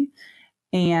contacted me.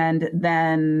 And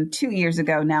then 2 years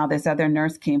ago now, this other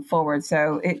nurse came forward.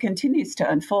 So it continues to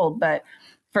unfold. But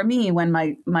for me, when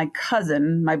my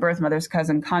cousin, my birth mother's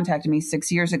cousin, contacted me 6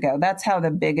 years ago, that's how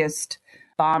the biggest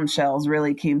bombshells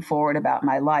really came forward about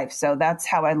my life. So that's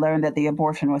how I learned that the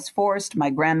abortion was forced. My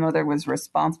grandmother was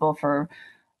responsible for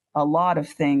a lot of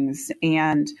things.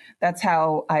 And that's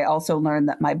how I also learned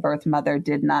that my birth mother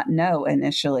did not know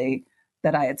initially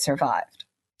that I had survived.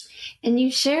 And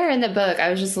you share in the book, I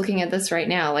was just looking at this right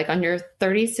now, like on your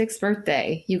 36th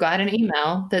birthday, you got an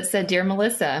email that said, "Dear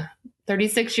Melissa,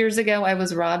 36 years ago, I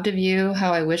was robbed of you.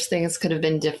 How I wish things could have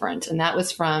been different." And that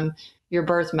was from your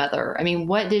birth mother. I mean,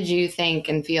 what did you think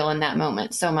and feel in that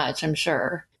moment? So much, I'm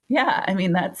sure. Yeah, I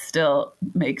mean, that still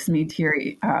makes me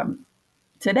teary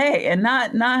today, and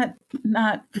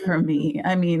not for me.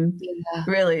 I mean,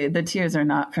 really, the tears are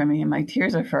not for me. My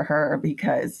tears are for her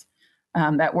because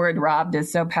that word robbed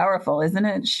is so powerful, isn't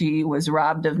it? She was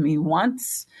robbed of me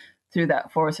once through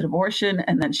that forced abortion,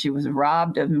 and then she was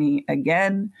robbed of me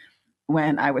again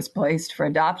when I was placed for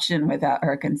adoption without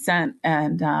her consent.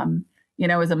 And,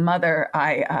 as a mother,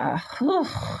 I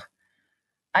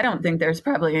don't think there's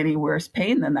probably any worse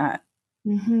pain than that.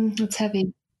 It's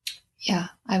heavy. Yeah,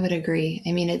 I would agree.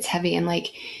 I mean, it's heavy. And like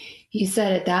you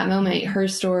said, at that moment, her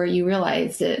story, you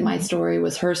realized that my story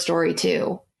was her story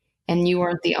too. And you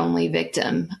weren't the only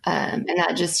victim. And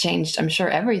that just changed, I'm sure,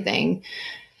 everything.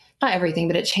 Not everything,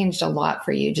 but it changed a lot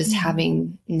for you just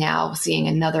having now seeing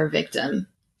another victim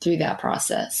through that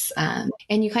process. And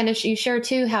you share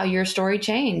too how your story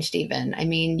changed even. I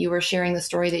mean, you were sharing the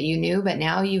story that you knew, but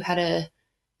now you had a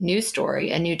new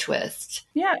story, a new twist.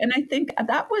 Yeah. And I think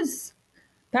that was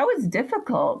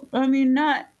difficult. I mean,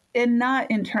 not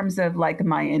in terms of like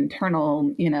my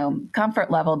internal,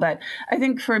 comfort level, but I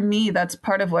think for me, that's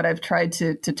part of what I've tried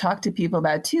to talk to people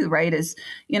about too, right? Is,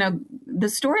 the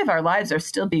story of our lives are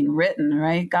still being written,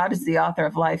 right? God is the author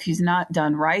of life. He's not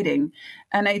done writing.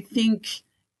 And I think,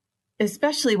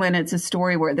 especially when it's a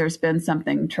story where there's been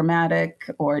something traumatic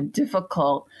or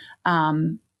difficult,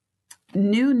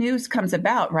 new news comes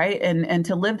about, right? And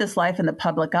to live this life in the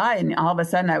public eye, and all of a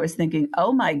sudden I was thinking,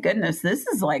 oh my goodness, this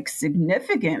is like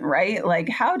significant, right? Like,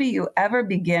 how do you ever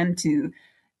begin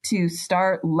to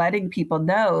start letting people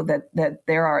know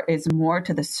that is more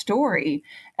to the story?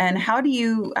 And how do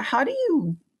you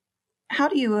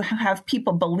have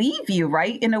people believe you,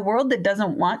 right? In a world that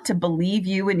doesn't want to believe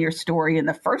you and your story in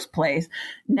the first place.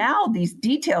 Now these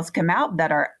details come out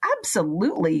that are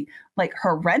absolutely like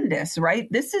horrendous, right?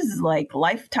 This is like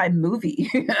Lifetime movie.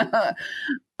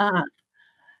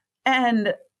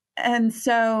 And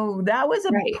so that was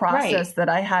a process that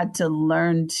I had to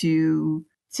learn to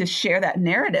share that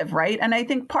narrative, right? And I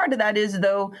think part of that is,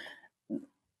 though,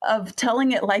 of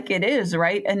telling it like it is,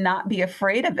 right? And not be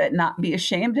afraid of it, not be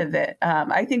ashamed of it.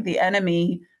 I think the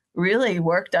enemy really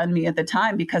worked on me at the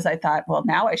time because I thought, well,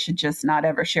 now I should just not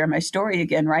ever share my story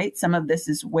again, right? Some of this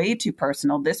is way too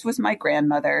personal. This was my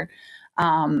grandmother.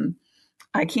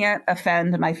 I can't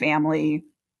offend my family.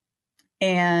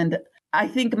 And I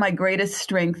think my greatest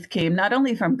strength came not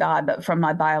only from God, but from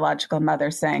my biological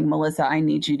mother saying, Melissa, I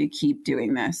need you to keep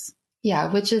doing this.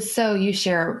 Yeah, which is you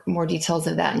share more details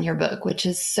of that in your book, which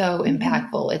is so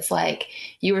impactful. It's like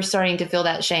you were starting to feel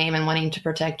that shame and wanting to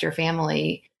protect your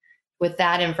family with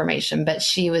that information, but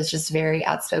she was just very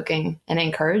outspoken and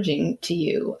encouraging to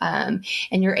you. And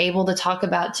you're able to talk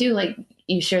about too, like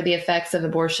you share the effects of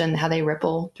abortion, how they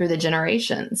ripple through the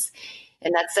generations.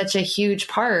 And that's such a huge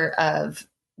part of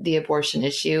the abortion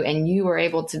issue. And you were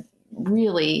able to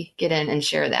really get in and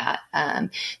share that.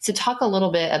 So talk a little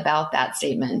bit about that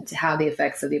statement, how the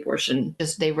effects of the abortion,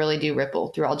 they really do ripple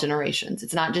through all generations.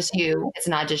 It's not just you. It's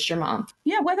not just your mom.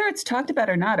 Yeah, whether it's talked about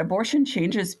or not, abortion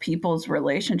changes people's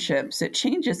relationships. It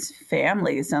changes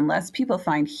families unless people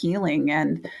find healing.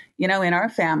 And, in our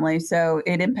family, so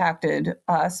it impacted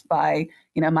us by,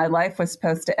 my life was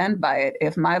supposed to end by it.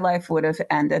 If my life would have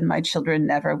ended, my children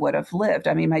never would have lived.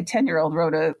 I mean, my 10-year-old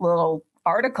wrote a little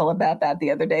article about that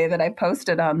the other day that I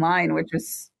posted online, which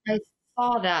was... I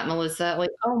saw that, Melissa.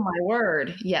 Like, oh my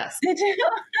word. Yes. I'm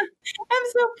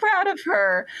so proud of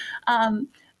her.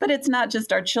 But it's not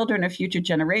just our children or future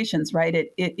generations, right?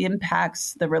 It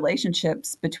impacts the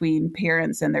relationships between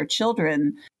parents and their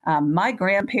children. My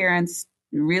grandparents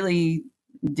really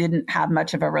didn't have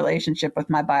much of a relationship with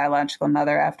my biological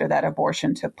mother after that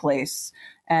abortion took place.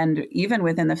 And even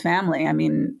within the family, I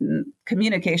mean,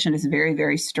 communication is very,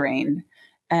 very strained.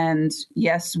 And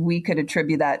yes, we could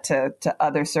attribute that to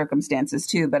other circumstances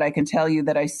too, but I can tell you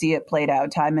that I see it played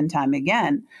out time and time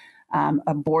again.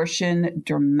 Abortion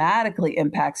dramatically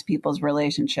impacts people's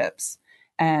relationships.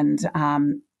 And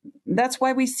that's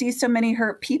why we see so many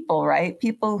hurt people, right?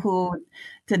 People who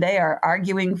today are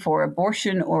arguing for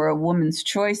abortion or a woman's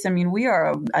choice. I mean, we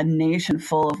are a nation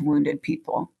full of wounded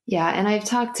people. Yeah. And I've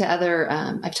talked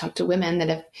to women that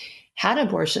have had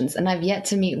abortions, and I've yet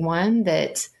to meet one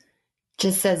that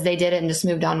just says they did it and just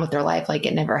moved on with their life like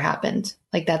it never happened.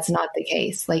 Like, that's not the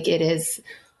case. Like, it is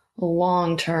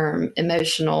long-term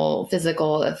emotional,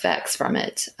 physical effects from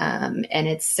it. And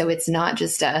it's not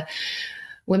just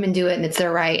women do it and it's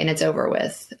their right and it's over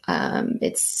with.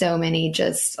 It's so many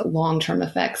just long-term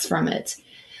effects from it.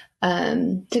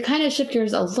 To kind of shift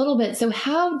gears a little bit. So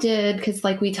because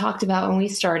like we talked about when we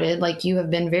started, like you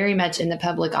have been very much in the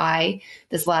public eye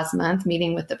this last month,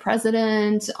 meeting with the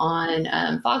president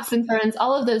on Fox and Friends,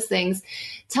 all of those things.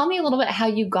 Tell me a little bit how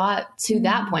you got to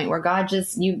that point where God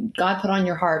put on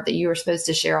your heart that you were supposed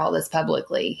to share all this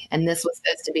publicly. And this was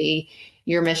supposed to be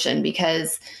your mission?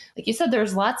 Because like you said,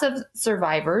 there's lots of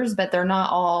survivors, but they're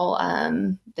not all,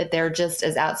 that they're just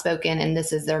as outspoken and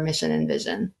this is their mission and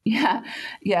vision. Yeah.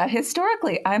 Yeah.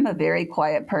 Historically, I'm a very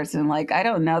quiet person. Like, I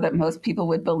don't know that most people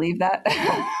would believe that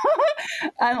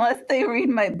unless they read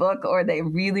my book or they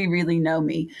really, really know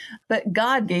me. But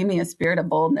God gave me a spirit of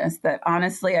boldness that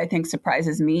honestly, I think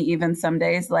surprises me even some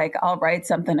days. Like, I'll write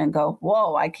something and go,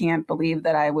 whoa, I can't believe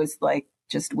that I was like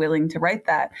just willing to write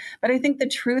that. But I think the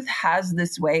truth has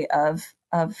this way of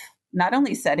not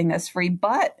only setting us free,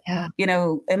 but, Yeah.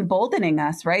 emboldening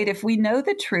us, right? If we know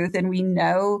the truth and we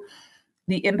know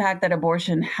the impact that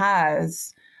abortion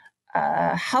has,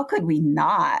 how could we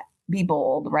not be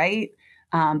bold, right?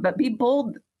 But be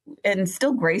bold and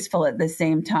still graceful at the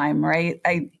same time, right?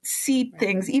 I see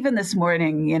things, even this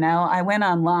morning, I went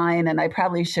online and I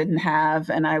probably shouldn't have.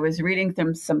 And I was reading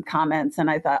through some comments and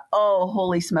I thought, oh,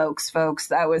 holy smokes, folks,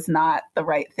 that was not the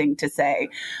right thing to say.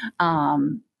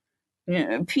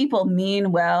 People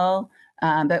mean well,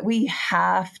 but we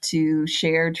have to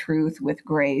share truth with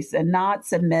grace and not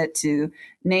submit to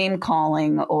name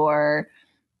calling or,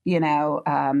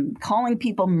 calling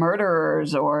people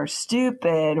murderers or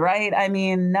stupid, right? I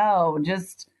mean, no,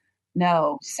 just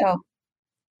no. So,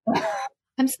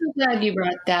 I'm so glad you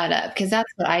brought that up because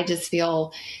that's what I just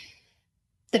feel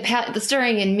the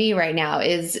stirring in me right now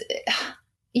is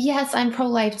yes, I'm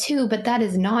pro-life too, but that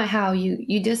is not how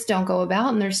you just don't go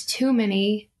about. And there's too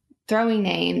many throwing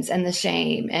names and the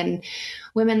shame and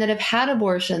women that have had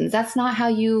abortions. That's not how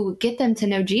you get them to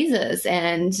know Jesus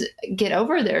and get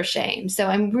over their shame. So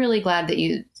I'm really glad that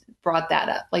you brought that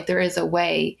up. Like there is a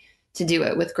way to do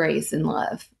it with grace and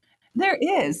love. there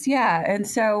is, yeah. And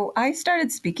so I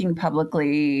started speaking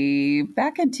publicly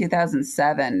back in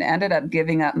 2007, ended up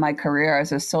giving up my career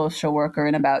as a social worker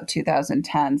in about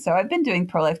 2010. So I've been doing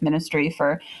pro life ministry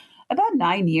for about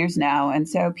 9 years now. And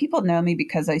so people know me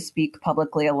because I speak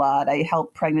publicly a lot. I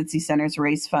help pregnancy centers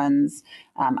raise funds.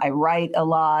 I write a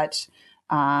lot.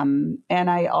 And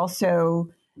I also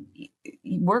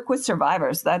work with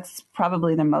survivors. That's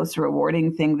probably the most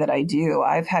rewarding thing that I do.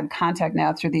 I've had contact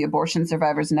now through the Abortion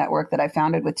Survivors Network that I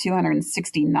founded with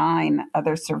 269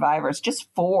 other survivors. Just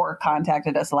 4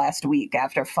 contacted us last week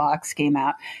after Fox came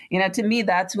out. To me,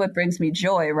 that's what brings me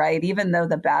joy, right? Even though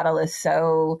the battle is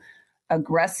so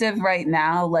aggressive right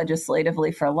now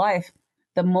legislatively for life,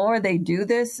 the more they do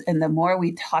this and the more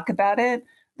we talk about it,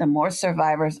 the more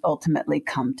survivors ultimately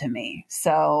come to me.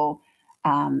 So,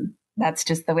 that's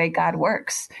just the way God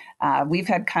works. We've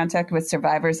had contact with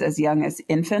survivors as young as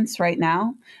infants right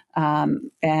now,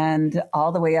 and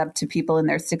all the way up to people in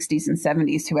their 60s and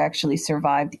 70s who actually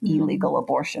survived illegal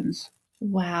abortions.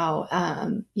 Wow.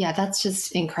 Yeah, that's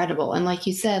just incredible. And like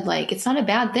you said, like it's not a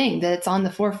bad thing that it's on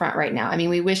the forefront right now. I mean,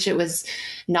 we wish it was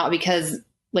not because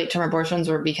late-term abortions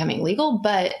were becoming legal,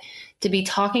 but to be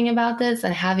talking about this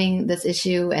and having this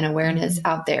issue and awareness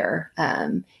out there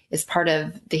is part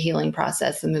of the healing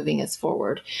process and moving us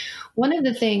forward. One of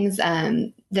the things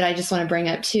that I just want to bring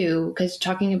up too, because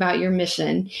talking about your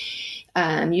mission,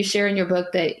 you share in your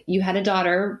book that you had a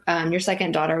daughter, your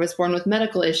second daughter was born with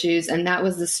medical issues, and that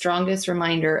was the strongest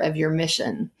reminder of your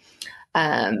mission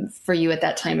for you at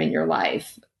that time in your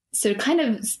life. So kind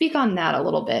of speak on that a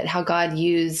little bit, how God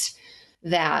used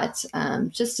that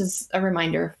just as a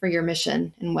reminder for your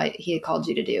mission and what he had called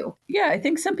you to do. Yeah, I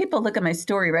think some people look at my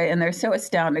story, right, and they're so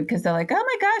astounded because they're like, oh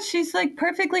my gosh, she's like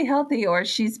perfectly healthy or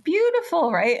she's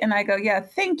beautiful, right? And I go, yeah,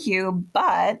 thank you.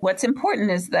 But what's important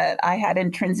is that I had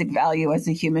intrinsic value as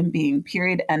a human being,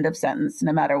 period, end of sentence,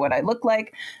 no matter what I look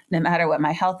like, no matter what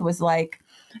my health was like.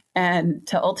 And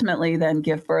to ultimately then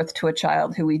give birth to a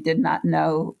child who we did not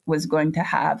know was going to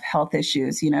have health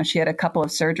issues. She had a couple of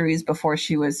surgeries before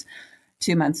she was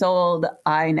 2 months old.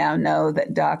 I now know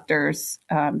that doctors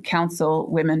counsel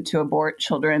women to abort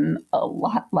children a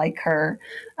lot like her.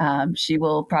 She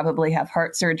will probably have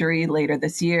heart surgery later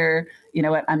this year. You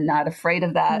know what? I'm not afraid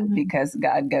of that because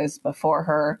God goes before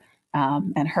her.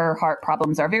 And her heart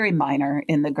problems are very minor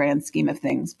in the grand scheme of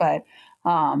things. But,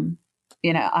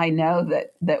 I know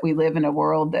that we live in a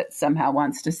world that somehow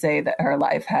wants to say that her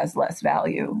life has less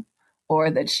value, or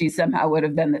that she somehow would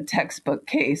have been the textbook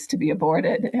case to be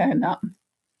aborted. And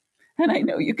I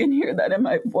know you can hear that in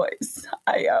my voice.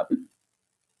 I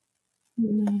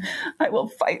will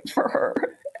fight for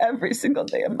her every single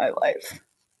day of my life.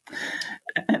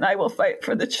 And I will fight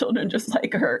for the children just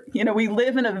like her. We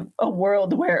live in a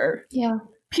world where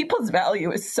people's value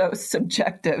is so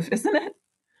subjective, isn't it?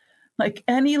 Like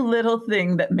any little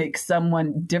thing that makes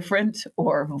someone different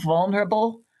or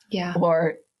vulnerable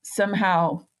or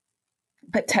somehow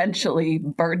potentially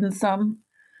burdensome,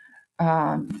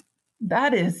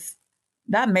 that is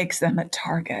that makes them a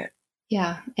target.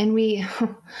 Yeah. And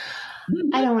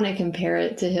I don't want to compare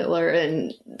it to Hitler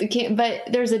but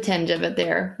there's a tinge of it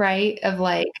there, right? Of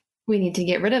like, we need to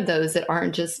get rid of those that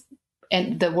aren't just,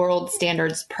 and the world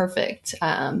standards perfect.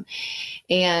 And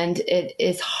it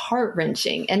is heart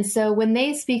wrenching. And so when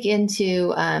they speak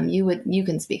into, you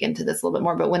can speak into this a little bit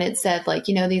more, but when it said like,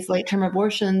 these late term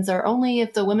abortions are only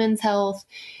if the woman's health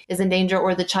is in danger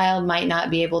or the child might not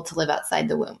be able to live outside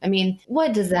the womb. I mean,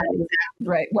 what does that exactly?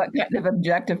 Right. What kind of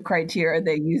objective criteria are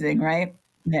they using? Right.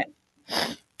 Yeah.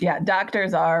 Yeah.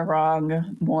 Doctors are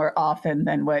wrong more often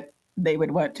than what they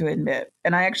would want to admit.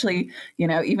 And I actually,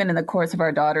 even in the course of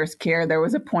our daughter's care, there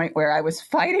was a point where I was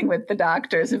fighting with the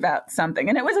doctors about something,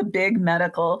 and it was a big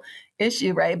medical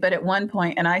issue, right? But at one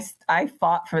point, and I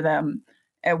fought for them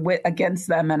against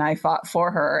them, and I fought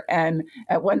for her. And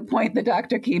at one point, the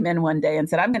doctor came in one day and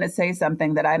said, "I'm going to say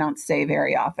something that I don't say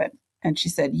very often." And she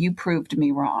said, "You proved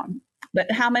me wrong." But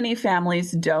how many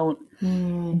families don't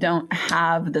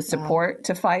have the support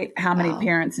to fight? How many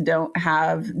parents don't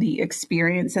have the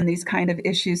experience in these kind of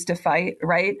issues to fight,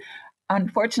 right?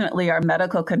 Unfortunately, our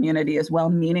medical community, as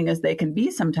well-meaning as they can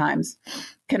be sometimes,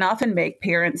 can often make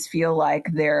parents feel like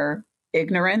they're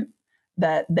ignorant,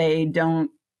 that they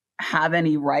don't have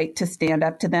any right to stand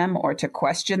up to them or to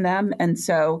question them. And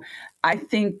so I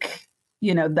think,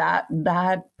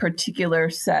 that particular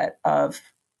set of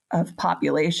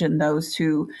population, those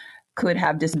who could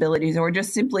have disabilities or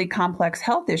just simply complex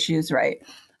health issues, right,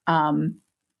 are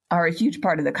a huge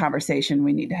part of the conversation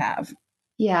we need to have.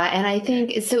 Yeah. And I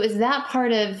think, so is that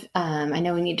part of, I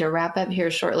know we need to wrap up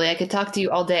here shortly. I could talk to you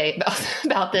all day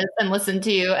about this and listen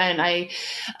to you.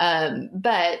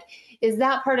 But is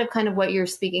that part of kind of what you're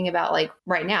speaking about, like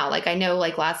right now? Like I know,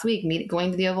 like last week,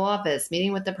 going to the Oval Office,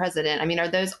 meeting with the president. I mean, are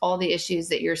those all the issues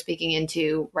that you're speaking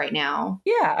into right now?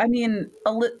 Yeah, I mean,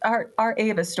 our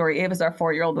Ava story. Ava's our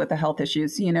 4-year-old with the health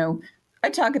issues. I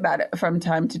talk about it from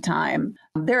time to time.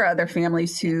 There are other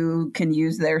families who can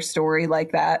use their story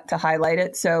like that to highlight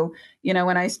it. So,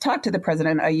 when I talk to the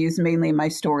president, I use mainly my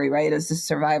story, right, as a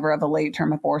survivor of a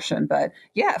late-term abortion. But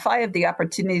yeah, if I have the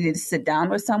opportunity to sit down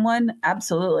with someone,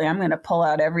 absolutely, I'm going to pull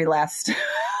out every last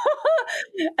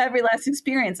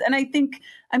experience.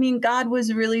 And God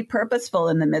was really purposeful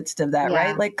in the midst of that,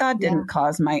 right? Like God didn't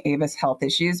cause my Ava's health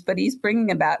issues, but he's bringing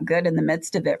about good in the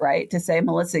midst of it, right? To say,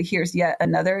 Melissa, here's yet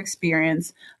another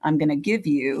experience I'm going to give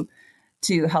you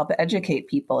to help educate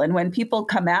people. And when people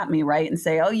come at me, right, and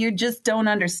say, oh, you just don't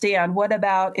understand. What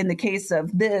about in the case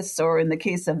of this or in the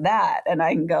case of that? And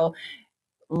I can go,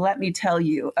 let me tell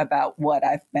you about what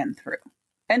I've been through.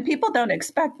 And people don't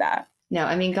expect that. No,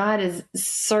 I mean, God has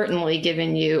certainly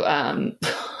given you a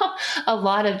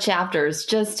lot of chapters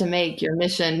just to make your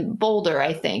mission bolder,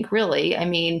 I think, really. I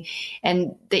mean,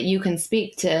 and that you can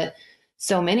speak to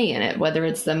so many in it, whether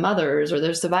it's the mothers or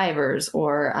the survivors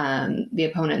or the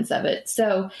opponents of it.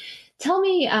 So tell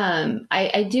me,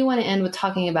 I do want to end with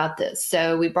talking about this.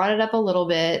 So we brought it up a little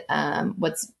bit.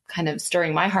 What's kind of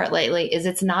stirring my heart lately is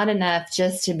it's not enough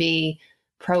just to be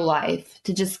pro-life,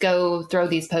 to just go throw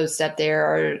these posts up there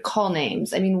or call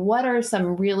names. I mean, what are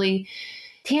some really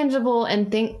tangible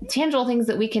things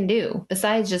that we can do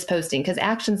besides just posting? Because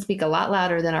actions speak a lot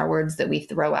louder than our words that we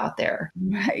throw out there.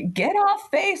 Right. Get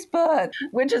off Facebook,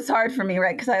 which is hard for me,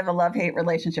 right? Because I have a love-hate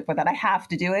relationship with it. I have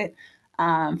to do it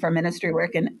for ministry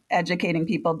work and educating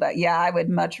people. But yeah, I would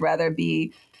much rather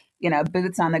be,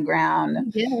 boots on the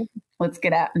ground. Yeah. Let's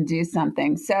get out and do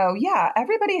something. So yeah,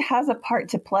 everybody has a part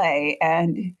to play.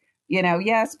 And,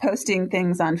 yes, posting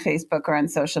things on Facebook or on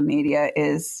social media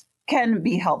can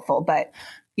be helpful, but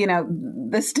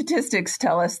the statistics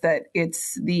tell us that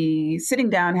it's the sitting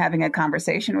down, having a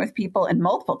conversation with people and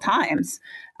multiple times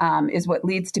is what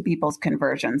leads to people's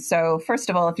conversion. So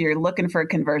first of all, if you're looking for a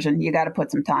conversion, you got to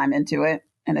put some time into it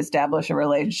and establish a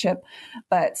relationship.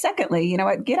 But secondly,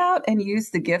 get out and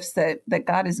use the gifts that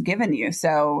God has given you.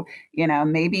 So,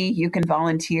 maybe you can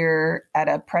volunteer at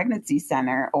a pregnancy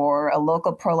center or a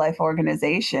local pro-life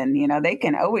organization. They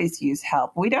can always use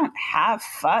help. We don't have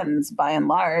funds by and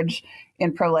large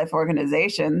in pro-life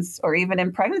organizations or even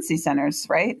in pregnancy centers,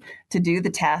 right, to do the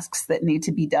tasks that need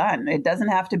to be done. It doesn't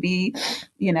have to be,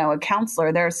 a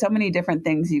counselor. There are so many different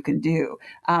things you can do.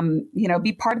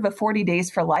 Be part of a 40 Days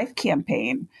for Life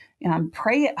campaign.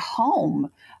 Pray at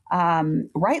home.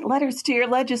 Write letters to your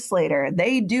legislator.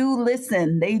 They do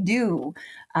listen. They do.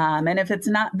 And if it's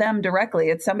not them directly,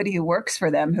 it's somebody who works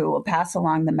for them who will pass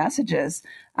along the messages.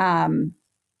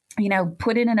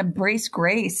 Put in an Embrace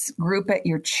Grace group at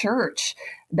your church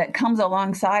that comes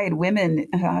alongside women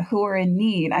who are in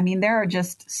need. I mean, there are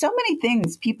just so many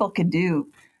things people can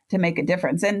do to make a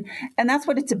difference. And that's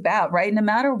what it's about, right? No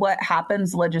matter what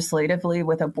happens legislatively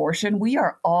with abortion, we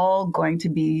are all going to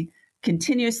be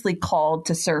continuously called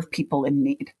to serve people in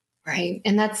need. Right.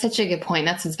 And that's such a good point.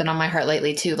 That's what's been on my heart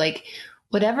lately too. Like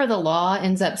whatever the law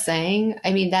ends up saying,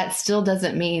 I mean, that still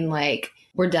doesn't mean like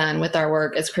we're done with our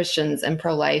work as Christians and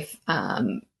pro-life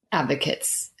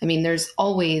advocates. I mean, there's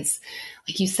always,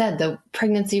 like you said, the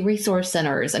pregnancy resource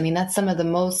centers. I mean, that's some of the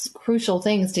most crucial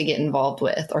things to get involved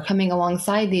with, or coming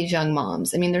alongside these young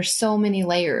moms. I mean, there's so many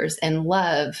layers, and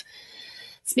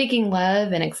speaking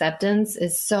love and acceptance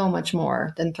is so much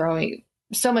more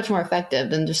effective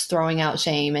than just throwing out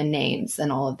shame and names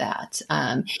and all of that.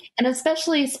 And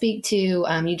especially speak to,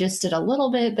 you just did a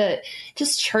little bit, but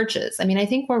just churches. I mean, I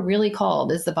think we're really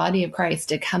called as the body of Christ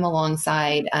to come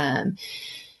alongside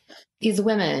these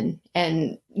women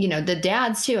and, the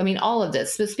dads too. I mean, all of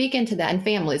this, but speak into that, and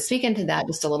families, speak into that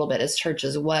just a little bit as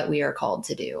churches, what we are called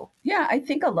to do. Yeah, I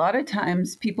think a lot of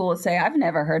times people will say, I've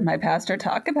never heard my pastor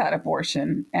talk about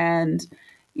abortion. And,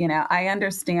 I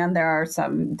understand there are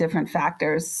some different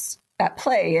factors at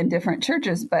play in different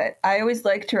churches, but I always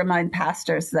like to remind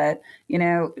pastors that,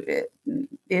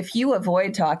 if you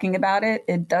avoid talking about it,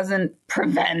 it doesn't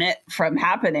prevent it from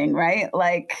happening, right?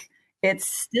 Like, it's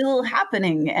still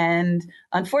happening. And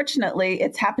unfortunately,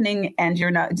 it's happening and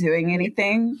you're not doing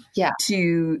anything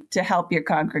to help your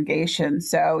congregation.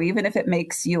 So even if it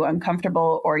makes you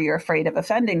uncomfortable or you're afraid of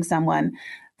offending someone,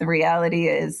 the reality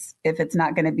is, if it's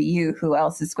not going to be you, who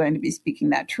else is going to be speaking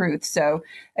that truth? So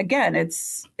again,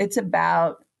 it's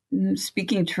about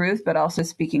speaking truth, but also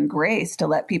speaking grace to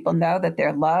let people know that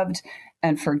they're loved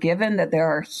and forgiven, that there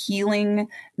are healing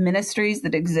ministries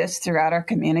that exist throughout our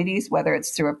communities, whether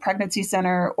it's through a pregnancy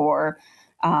center or,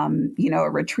 a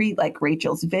retreat like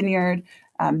Rachel's Vineyard.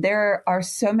 There are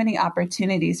so many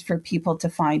opportunities for people to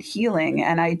find healing.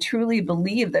 And I truly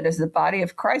believe that as the body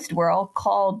of Christ, we're all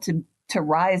called to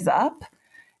rise up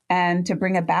and to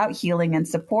bring about healing and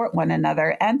support one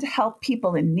another and to help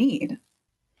people in need.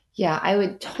 Yeah, I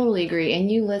would totally agree. And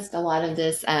you list a lot of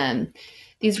this,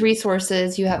 these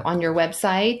resources you have on your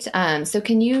website. So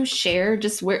can you share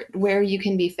just where you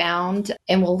can be found?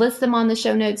 And we'll list them on the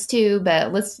show notes too,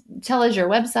 but tell us your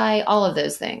website, all of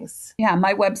those things. Yeah,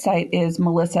 my website is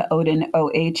melissaohden,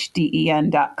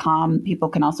 OHDEN.com. People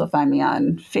can also find me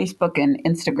on Facebook and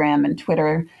Instagram and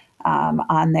Twitter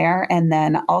on there. And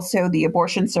then also the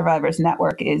Abortion Survivors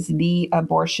Network is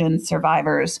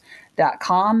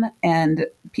theabortionsurvivors.com. And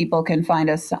people can find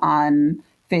us on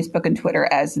Facebook and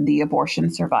Twitter as The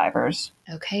Abortion Survivors.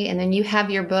 Okay. And then you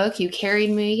have your book, You Carried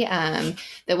Me, that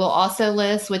we'll also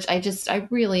list, which I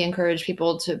really encourage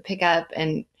people to pick up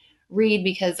and read,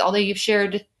 because although you've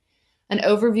shared an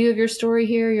overview of your story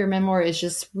here, your memoir is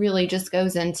just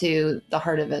goes into the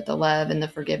heart of it, the love and the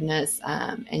forgiveness,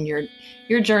 and your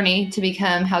journey to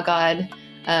become how God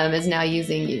is now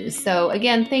using you. So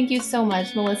again, thank you so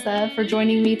much, Melissa, for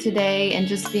joining me today and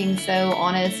just being so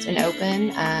honest and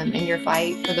open in your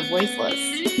fight for the voiceless.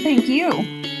 Thank you.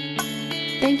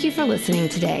 Thank you for listening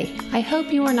today. I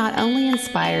hope you are not only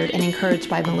inspired and encouraged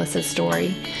by Melissa's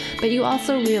story, but you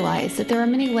also realize that there are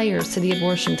many layers to the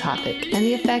abortion topic and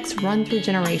the effects run through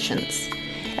generations.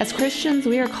 As Christians,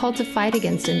 we are called to fight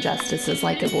against injustices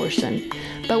like abortion,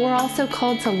 but we're also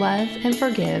called to love and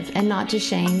forgive and not to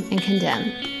shame and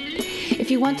condemn.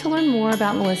 If you want to learn more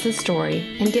about Melissa's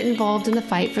story and get involved in the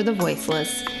fight for the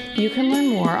voiceless, you can learn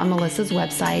more on Melissa's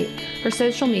website, her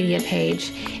social media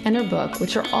page, and her book,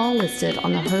 which are all listed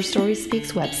on the Her Story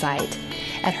Speaks website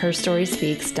at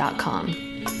herstoryspeaks.com.